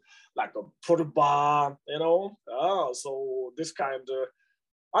bell, like a purba, so this kind of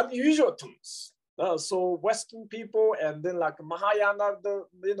unusual things. So Western people and then like Mahayana,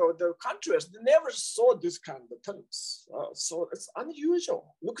 the countries, they never saw this kind of things. So it's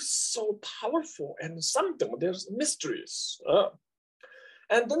unusual. Looks so powerful and something. There's mysteries.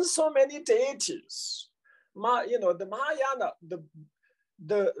 And then so many deities. The Mahayana,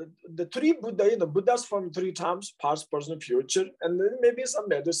 the 3 Buddha, Buddhas from 3 times, past, present, future, and then maybe some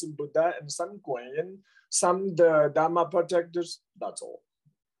medicine Buddha and some Guanyin, some the Dharma protectors. That's all.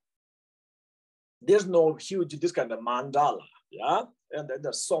 There's no huge, this kind of mandala, and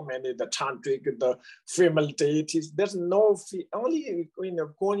there's so many, the tantric, the female deities. There's no, only,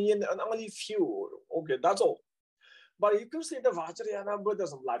 Guanyin, and only few, okay, that's all. But you can see the Vajrayana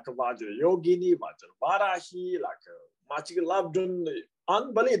Buddhism, like Vajra Yogini, Vajra Varahi, like Machik Labdun,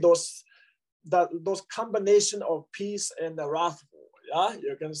 unbelievable, those combination of peace and the wrathful.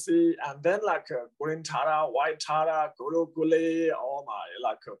 You can see, and then like green Tara, white Tara, Gurukule, oh my,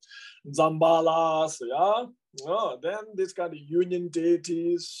 like Zambalas, then this kind of union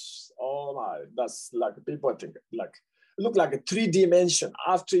deities, oh my, that's like people think like, look like a 3D.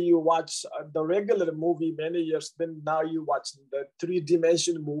 After you watch the regular movie many years, then now you watch the 3D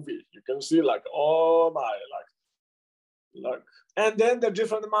movie, you can see like, oh my, like, and then the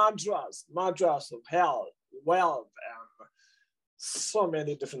different mantras of health, wealth, and so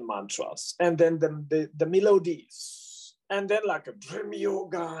many different mantras, and then the melodies, and then like a dream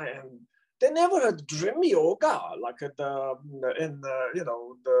yoga, and they never had dream yoga like the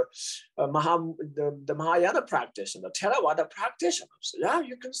Mahayana practitioner, Theravada practitioners.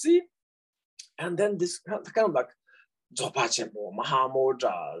 You can see, and then this kind of like Dzogpa,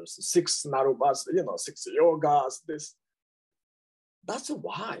 Mahamudras, 6 Narubas, 6 yogas. That's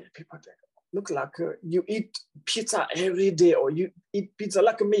why people think. Look like you eat pizza every day, or you eat pizza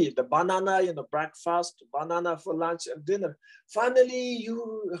like me, the banana, breakfast, banana for lunch and dinner. Finally,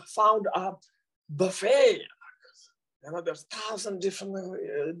 you found a buffet. There's 1,000 different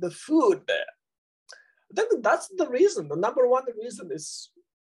the food there. I think that's the reason. The number one reason is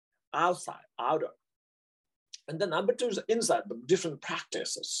outer. And the number 2 is inside, the different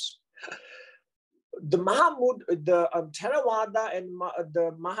practices. The Theravada and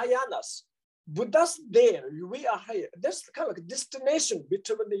the Mahayanas, Buddha's there, we are here. There's kind of like a destination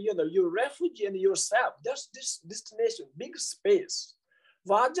between your refugee and yourself. There's this destination, big space.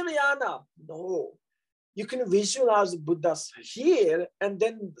 Vajrayana, no. You can visualize Buddha's here, and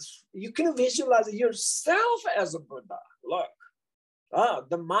then you can visualize yourself as a Buddha. Look,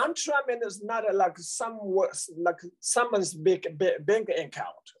 the mantra is not like someone's bank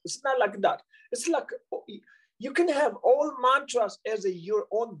account. It's not like that. It's like you can have all mantras as your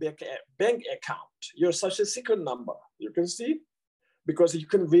own bank account, your social secret number. You can see, because you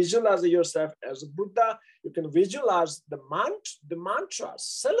can visualize yourself as a Buddha. You can visualize the mantra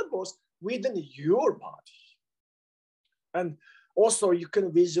syllables within your body, and also you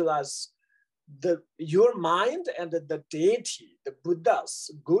can visualize your mind and the deity, the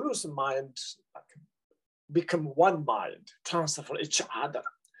Buddha's, Guru's mind, become one mind, transfer each other.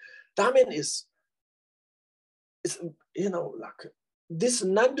 That means it's like this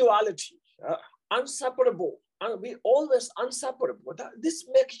non-duality, inseparable, and we always inseparable. This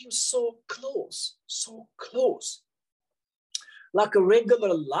makes you so close, like a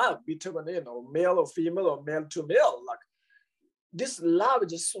regular love between male or female or male to male. Like this love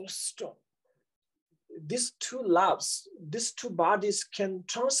is so strong. these two loves, these two bodies can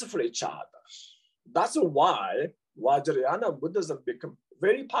transfer each other. That's why Vajrayana Buddhism became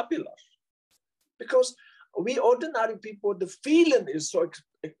very popular. Because we ordinary people, the feeling is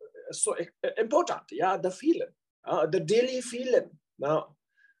so important. Yeah, the feeling, the daily feeling,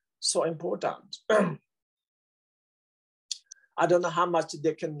 so important. I don't know how much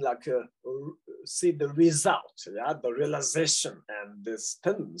they can see the result, yeah, the realization and this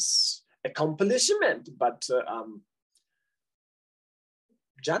things, accomplishment, but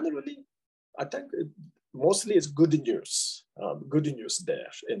generally, I think mostly it's good news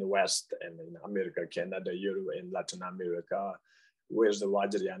there in the West and in America, Canada, Europe, and Latin America, where's the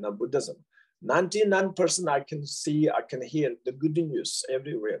Vajrayana Buddhism. 99% I can see, I can hear the good news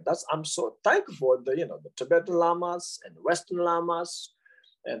everywhere. I'm so thankful for the Tibetan Lamas and Western Lamas,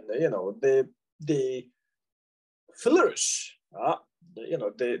 and they flourish.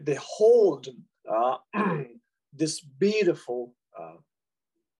 They hold this beautiful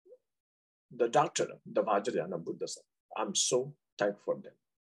the doctrine, the Vajrayana Buddhism. I'm so thankful for them.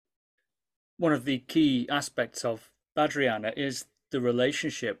 One of the key aspects of Vajrayana is the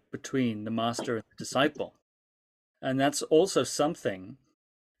relationship between the master and the disciple. And that's also something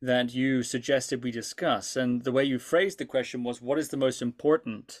that you suggested we discuss. And the way you phrased the question was, what is the most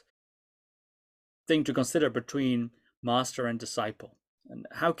important thing to consider between master and disciple? And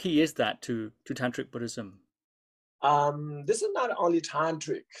how key is that to Tantric Buddhism? This is not only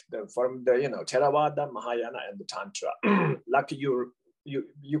Tantric, from the Theravada, Mahayana, and the Tantra. Like you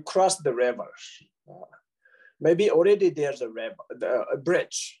cross the river. Maybe already there's a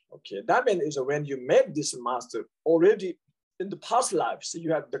bridge. Okay, that means when you met this master already in the past lives,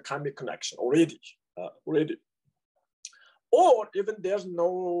 you have the karmic connection already. Or even there's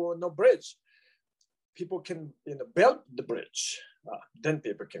no bridge, people can build the bridge. Then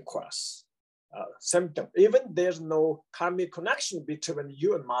people can cross. Same thing. Even there's no karmic connection between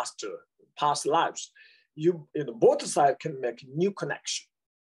you and master past lives, both sides can make new connection.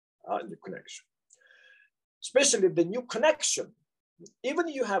 Especially the new connection. Even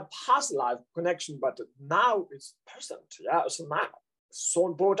you have past life connection, but now it's present. Yeah, it's now so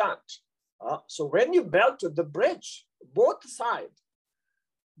important. So when you build the bridge, both sides,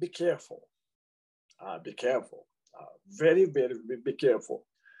 be careful. Be careful. Very, very be careful.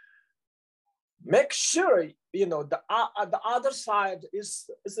 Make sure the other side is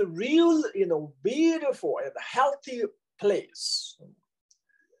a real beautiful and healthy place.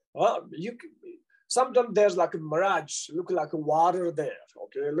 Sometimes there's like a mirage, look like water there,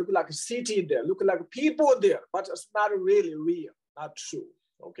 okay, look like a city there, look like people there, but it's not really real, not true,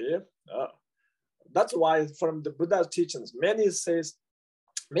 okay. That's why from the Buddha's teachings,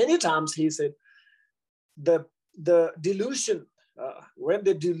 many times he said the delusion. When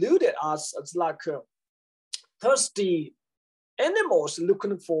they deluded us, it's like thirsty animals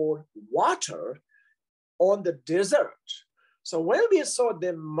looking for water on the desert. So when we saw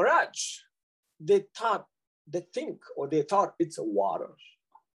the mirage, they thought it's water.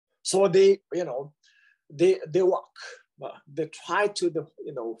 So they walk. They try to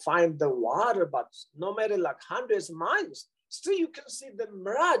find the water, but no matter like hundreds of miles, still you can see the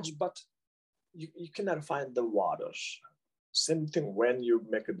mirage, but you cannot find the water. Same thing when you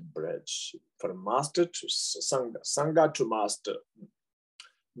make a bridge from master to sangha to master.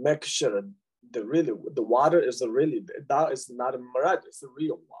 Make sure the water is that is not a mirage, it's a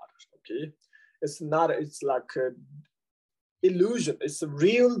real water, okay? It's like an illusion. It's a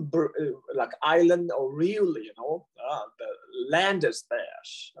real like island or real, the land is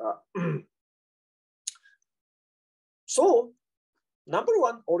there. So, number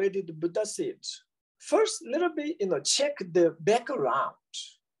one, already the Buddha said, first, little bit, check the background.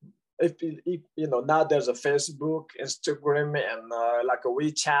 If now there's a Facebook, Instagram, and like a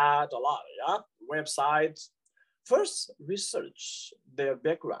WeChat, a lot, yeah, websites. First, research their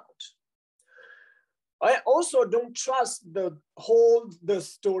background. I also don't trust the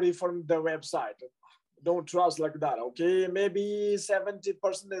story from the website. Don't trust like that, okay? Maybe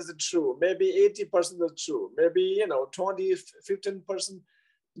 70% is true, maybe 80% is true, maybe 20, 15%.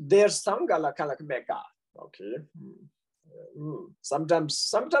 There's sangha kind of like Mecca, okay?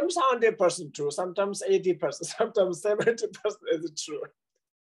 Sometimes 100% true, sometimes 80%, sometimes 70% is true.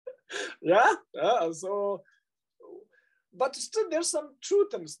 Yeah. So, but still there's some true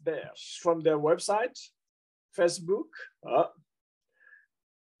things there from their website, Facebook,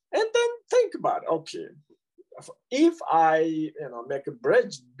 and then think about, okay, if I make a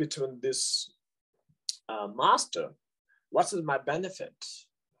bridge between this master, what is my benefit?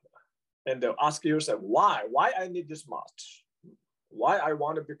 And they'll ask yourself, why I need this master? Why I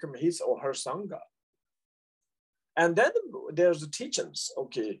want to become his or her sangha? And then there's the teachings.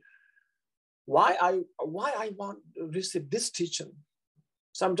 Okay, why I want to receive this teaching?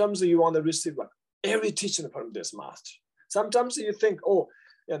 Sometimes you want to receive like every teaching from this master. Sometimes you think, oh,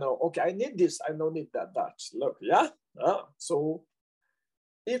 okay, I need this, I don't need that. Look, yeah. So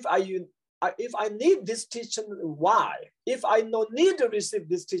if I need this teaching, why? If I no need to receive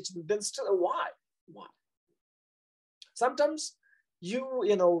this teaching, then still why? Why? Sometimes you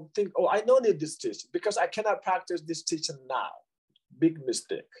think, oh, I don't need this teaching because I cannot practice this teaching now. Big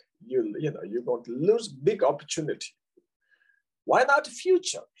mistake. You're going to lose big opportunity. Why not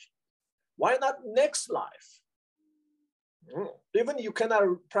future? Why not next life? Even you cannot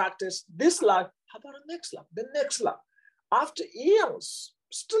practice this life, how about the next life? The next life. After years,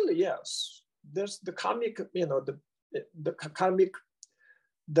 still years, there's the karmic, the karmic,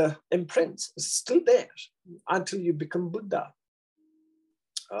 the imprint is still there until you become Buddha.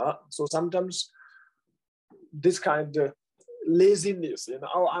 So sometimes this kind of laziness,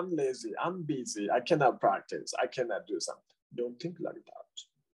 oh, I'm lazy, I'm busy, I cannot practice, I cannot do something. Don't think like that.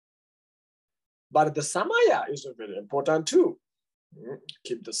 But the samaya is very important too.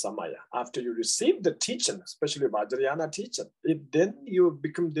 Keep the samaya. After you receive the teaching, especially Vajrayana teaching, then you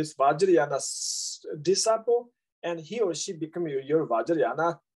become this Vajrayana disciple, and he or she become your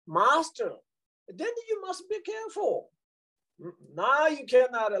Vajrayana master. Then you must be careful. Now you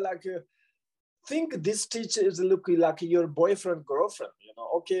cannot think this teacher is looking like your boyfriend, girlfriend.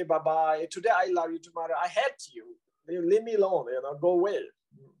 Okay, bye-bye. Today I love you, tomorrow I hate you. You leave me alone, go away.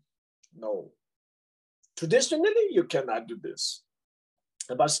 No. Traditionally, you cannot do this.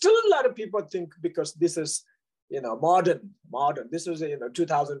 But still a lot of people think because this is, modern. This is,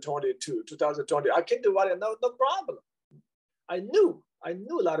 2022, 2020. I can do what? No problem. I knew a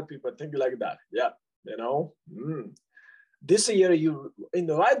lot of people think like that. Yeah, This year you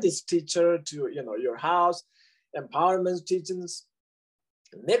invite this teacher to, your house, empowerment teachings.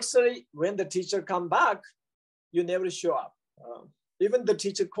 Next year, when the teacher come back, you never show up. Even the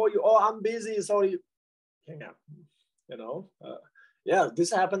teacher call you, oh, I'm busy, sorry. Hang up, yeah,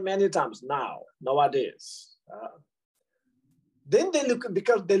 this happened many times nowadays. Then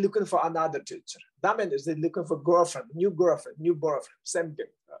because they're looking for another teacher. That means they're looking for new boyfriend, same thing.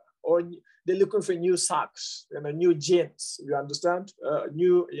 Or they're looking for new socks, new jeans, you understand?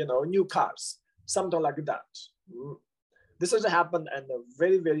 New cars, something like that. This has happened and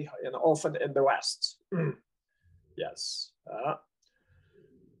very, very often in the West. Yes.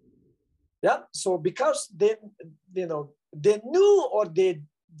 Yeah, so because they knew or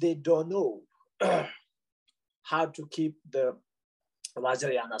they don't know how to keep the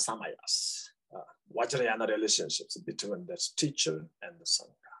Vajrayana samayas, Vajrayana relationships between the teacher and the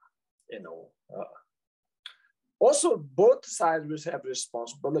Sangha, Also, both sides will have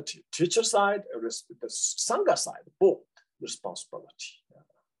responsibility. Teacher side, the Sangha side, both responsibility.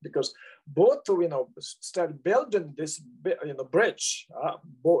 Because both, start building this, bridge,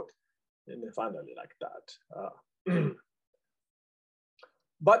 both. And finally like that.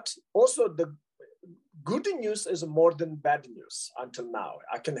 But also the good news is more than bad news until now.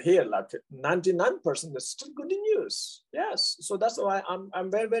 I can hear 99% is still good news. Yes, so that's why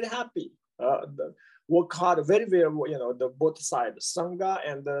I'm very, very happy. Work hard, very, very, the both sides, Sangha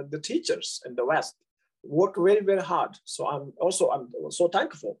and the teachers in the West work very, very hard. So I'm so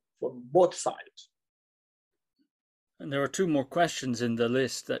thankful for both sides. And there are two more questions in the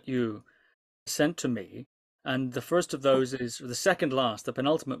list that you sent to me. And the first of those is, the second last, the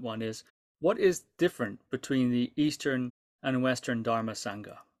penultimate one is, what is different between the Eastern and Western Dharma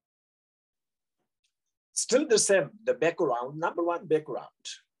Sangha? Still the same, the background, number one background.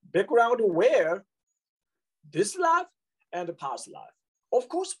 Background where this life and the past life. Of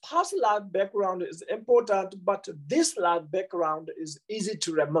course, past life background is important, but this life background is easy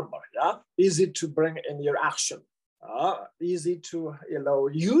to remember, yeah? Easy to bring in your action. Easy to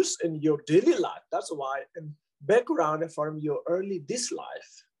use in your daily life. That's why in background from your early this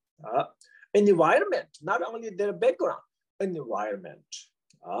life, environment, not only their background, environment,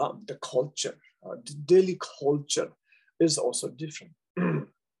 the culture, the daily culture is also different.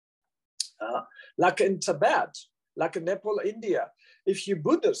 Like in Tibet, like in Nepal, India, if you're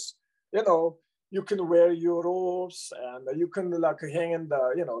Buddhist, you can wear your robes and you can hang in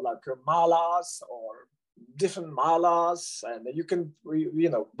the, malas or different malas, and you can,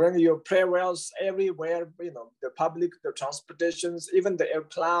 bring your prayers everywhere, the public, the transportations, even the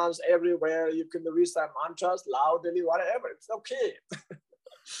airplanes, everywhere. You can recite mantras loudly, whatever, it's okay.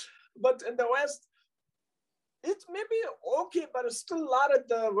 But in the West, it may be okay, but still a lot of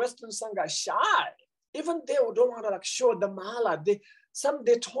the Western Sangha are shy. Even they don't want to show the mala. some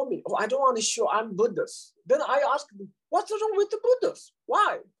they told me, oh, I don't want to show I'm Buddhist. Then I asked them, what's wrong with the Buddhists?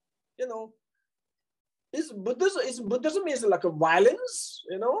 Why? You know, is Buddhism is like a violence?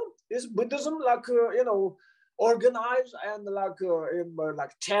 You know, is Buddhism like organized and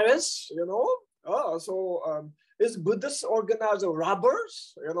like terrorists? You know, is Buddhists organized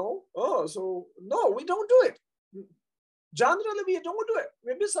robbers? You know, so no, we don't do it. Generally, we don't do it.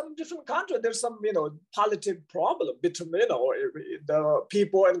 Maybe some different country, there's some, politic problem between, the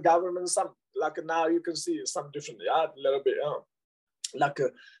people and government. Some, like now you can see some different, a little bit,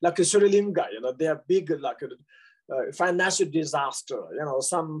 like Sri Lanka, they have big, financial disaster,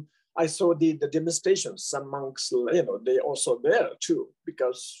 some, I saw the demonstrations, some monks, they also there too,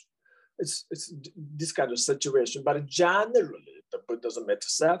 because it's this kind of situation. But generally, the Buddhism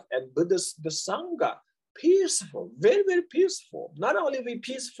itself and Buddhist, the Sangha, peaceful, very, very peaceful. Not only we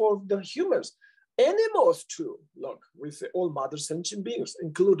peaceful, the humans, animals too. Look, we say all mother sentient beings,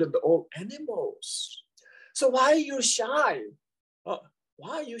 included all animals. So why are you shy?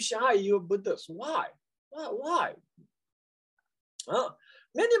 Why are you shy? You're Buddhist. Why? Why?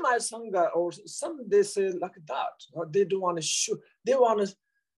 Many my Sangha or some, they say like that. They don't want to show. They want to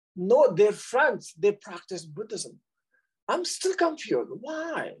know their friends. They practice Buddhism. I'm still confused.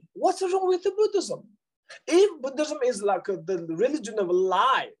 Why? What's wrong with the Buddhism? If Buddhism is like the religion of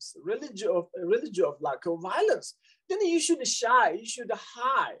lies, religion of like violence, then you should shy, you should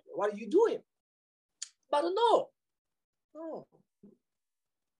hide. What are you doing? But no.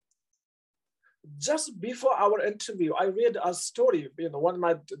 Just before our interview, I read a story. One of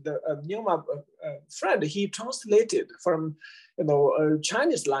my friend, he translated from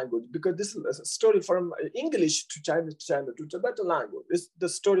Chinese language, because this is a story from English to Chinese to Tibetan language. It's the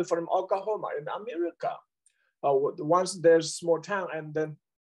story from Oklahoma in America. Once there's small town, and then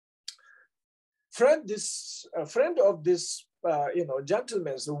friend of this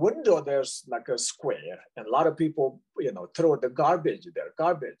gentleman's window, there's like a square, and a lot of people throw the garbage there,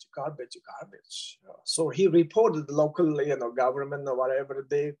 garbage. So he reported the local government or whatever.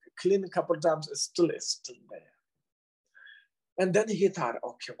 They clean a couple of times, it's still there. And then he thought,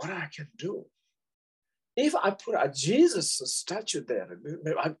 okay, what I can do? If I put a Jesus statue there,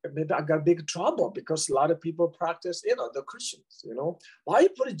 maybe I got big trouble, because a lot of people practice, the Christians, why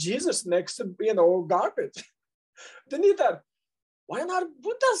put Jesus next to, garbage? Then he thought, why not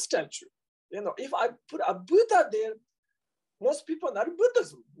Buddha statue? If I put a Buddha there, most people are not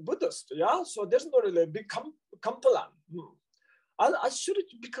Buddhist, yeah? So there's not really a big complaint. I should,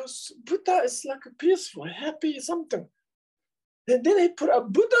 because Buddha is like a peaceful, happy something. And then he put a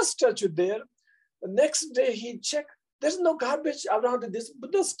Buddha statue there. The next day he checked, there's no garbage around this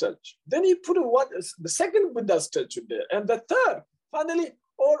Buddha statue. Then he put the second Buddha statue there, and the third. Finally,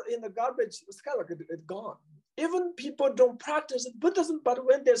 all in the garbage, it's kind of like it's gone. Even people don't practice Buddhism, but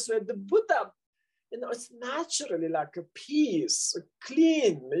when they say the Buddha, it's naturally like a peace,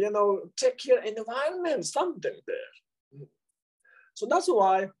 clean, take care of environment, something there. So that's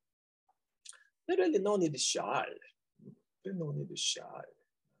why they really no need to shy. They don't need to shy.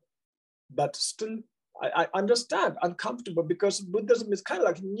 But still, I understand, uncomfortable, because Buddhism is kind of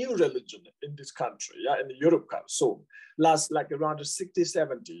like a new religion in this country, in Europe. So last like around 60,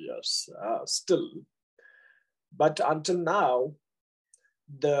 70 years still. But until now,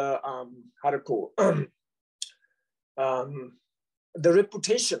 the the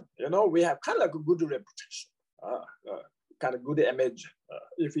reputation, we have kind of like a good reputation, kind of good image,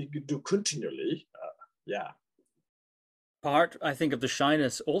 if we do continually, Part, I think, of the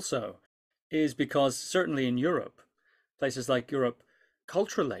shyness also is because certainly in Europe, places like Europe,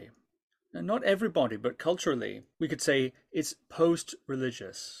 culturally, and not everybody, but culturally, we could say it's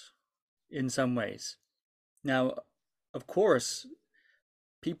post-religious in some ways. Now, of course,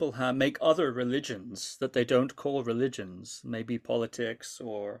 people make other religions that they don't call religions, maybe politics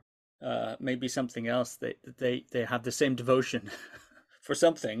or maybe something else. They have the same devotion for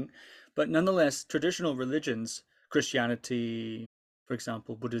something, but nonetheless, traditional religions, Christianity, for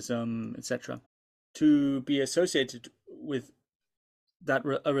example, Buddhism, etc., to be associated with that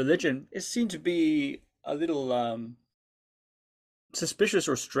a religion is seen to be a little suspicious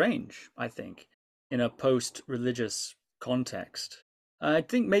or strange, I think, in a post-religious context. I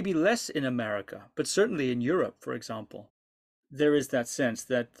think maybe less in America, but certainly in Europe, for example, there is that sense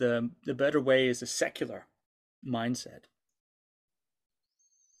that the better way is a secular mindset.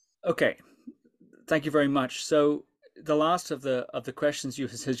 Okay, thank you very much. So the last of the questions you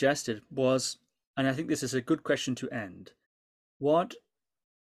suggested was, and I think this is a good question to end, what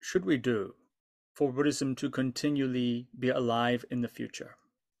should we do for Buddhism to continually be alive in the future?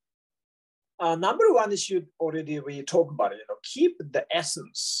 Number one issue already we talk about, keep the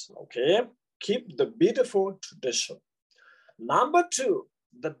essence, okay? Keep the beautiful tradition. Number two,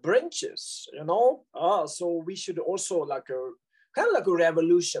 the branches, so we should also kind of like a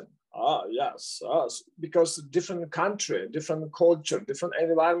revolution. Yes, because different country, different culture, different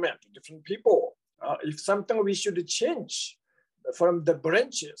environment, different people. If something we should change from the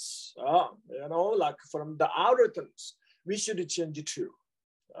branches, like from the outer things, we should change it too.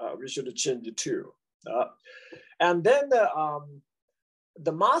 And then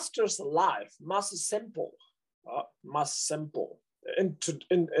the master's life must simple.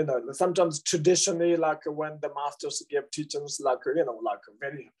 Sometimes traditionally, like when the masters give teachings, like a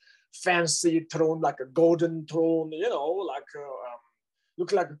very fancy throne, like a golden throne,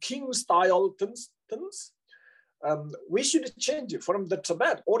 look like a king style things. We should change it from the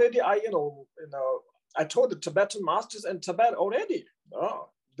Tibet. Already, I told the Tibetan masters in Tibet already.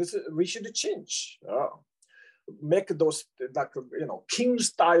 We should change. Make those king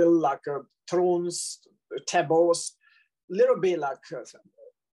style thrones, tables, little bit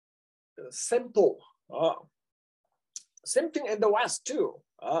simple. Same thing in the West too.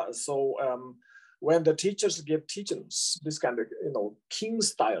 When the teachers give teachings, this kind of king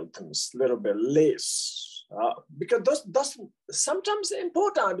style things, little bit less, because those sometimes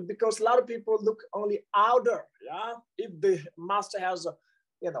important, because a lot of people look only outer. Yeah, if the master has a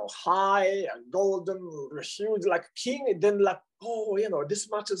high and golden, huge like king, then this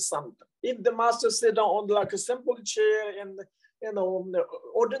master is something. If the master sit down on like a simple chair and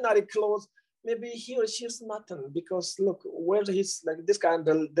ordinary clothes, maybe he or she is nothing, because look where he's like this kind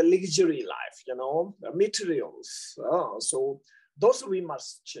of the luxury life, materials. So those we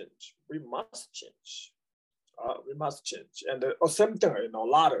must change. We must change. And same thing, a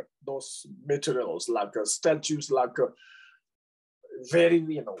lot of those materials like statues, like very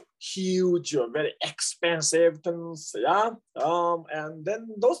huge or very expensive things, and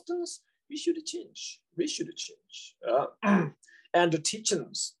then those things we should change. And the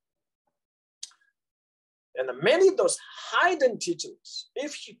teachings, and many of those hidden teachings,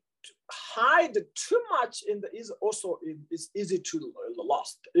 if you hide too much is easy to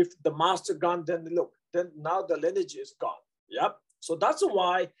lost. If the master gone, then now the lineage is gone. Yep. So that's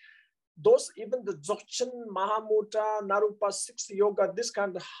why those, even the Dzogchen, Mahamudra, Narupa, Six Yoga, this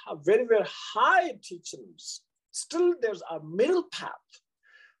kind of very, very high teachings, still there's a middle path,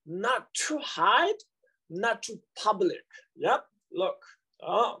 not too high, not too public. Yep. Look,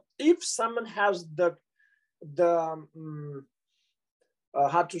 if someone has the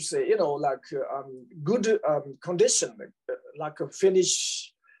how to say, good condition, like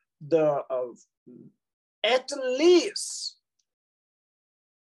finish the at least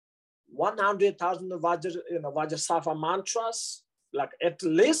 100,000 Vajrasattva mantras, like at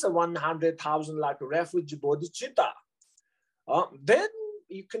least 100,000 like refugee bodhicitta. Then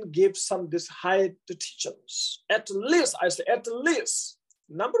you can give some this high teachings. At least, I say at least.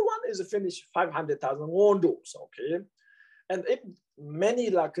 Number one is to finish 500,000 wonders, okay? And if many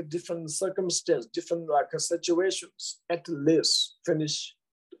like different circumstances, different like situations, at least finish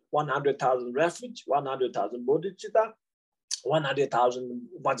 100,000 refuge, 100,000 bodhicitta, 100,000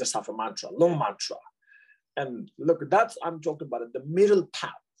 Vajrasattva mantra, long mantra. And look, that's, I'm talking about the middle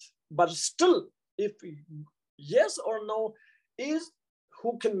path. But still, if yes or no is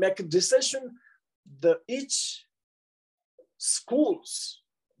who can make a decision, each schools,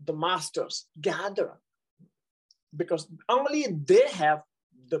 the masters gather, because only they have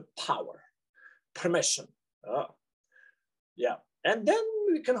the power, permission. And then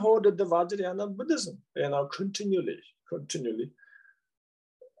we can hold the Vajrayana Buddhism, continually.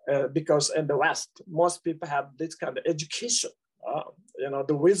 Because in the West, most people have this kind of education,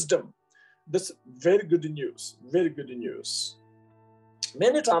 the wisdom. This very good news.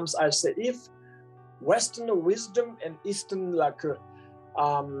 Many times I say, if Western wisdom and Eastern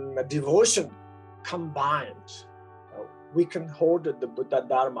devotion combined, we can hold the Buddha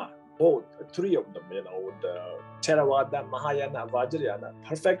Dharma, both, three of them, the Theravada, Mahayana, Vajrayana,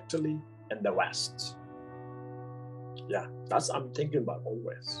 perfectly in the West. Yeah, that's what I'm thinking about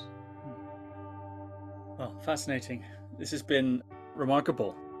always. Well, fascinating. This has been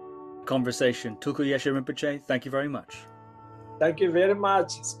remarkable conversation. Tulku Yeshe Rinpoche, thank you very much. Thank you very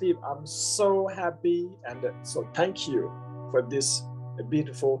much, Steve. I'm so happy, and so thank you for this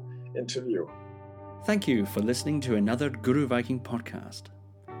beautiful interview. Thank you for listening to another Guru Viking podcast.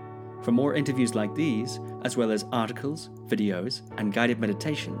 For more interviews like these, as well as articles, videos, and guided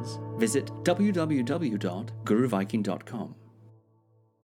meditations, visit www.guruviking.com.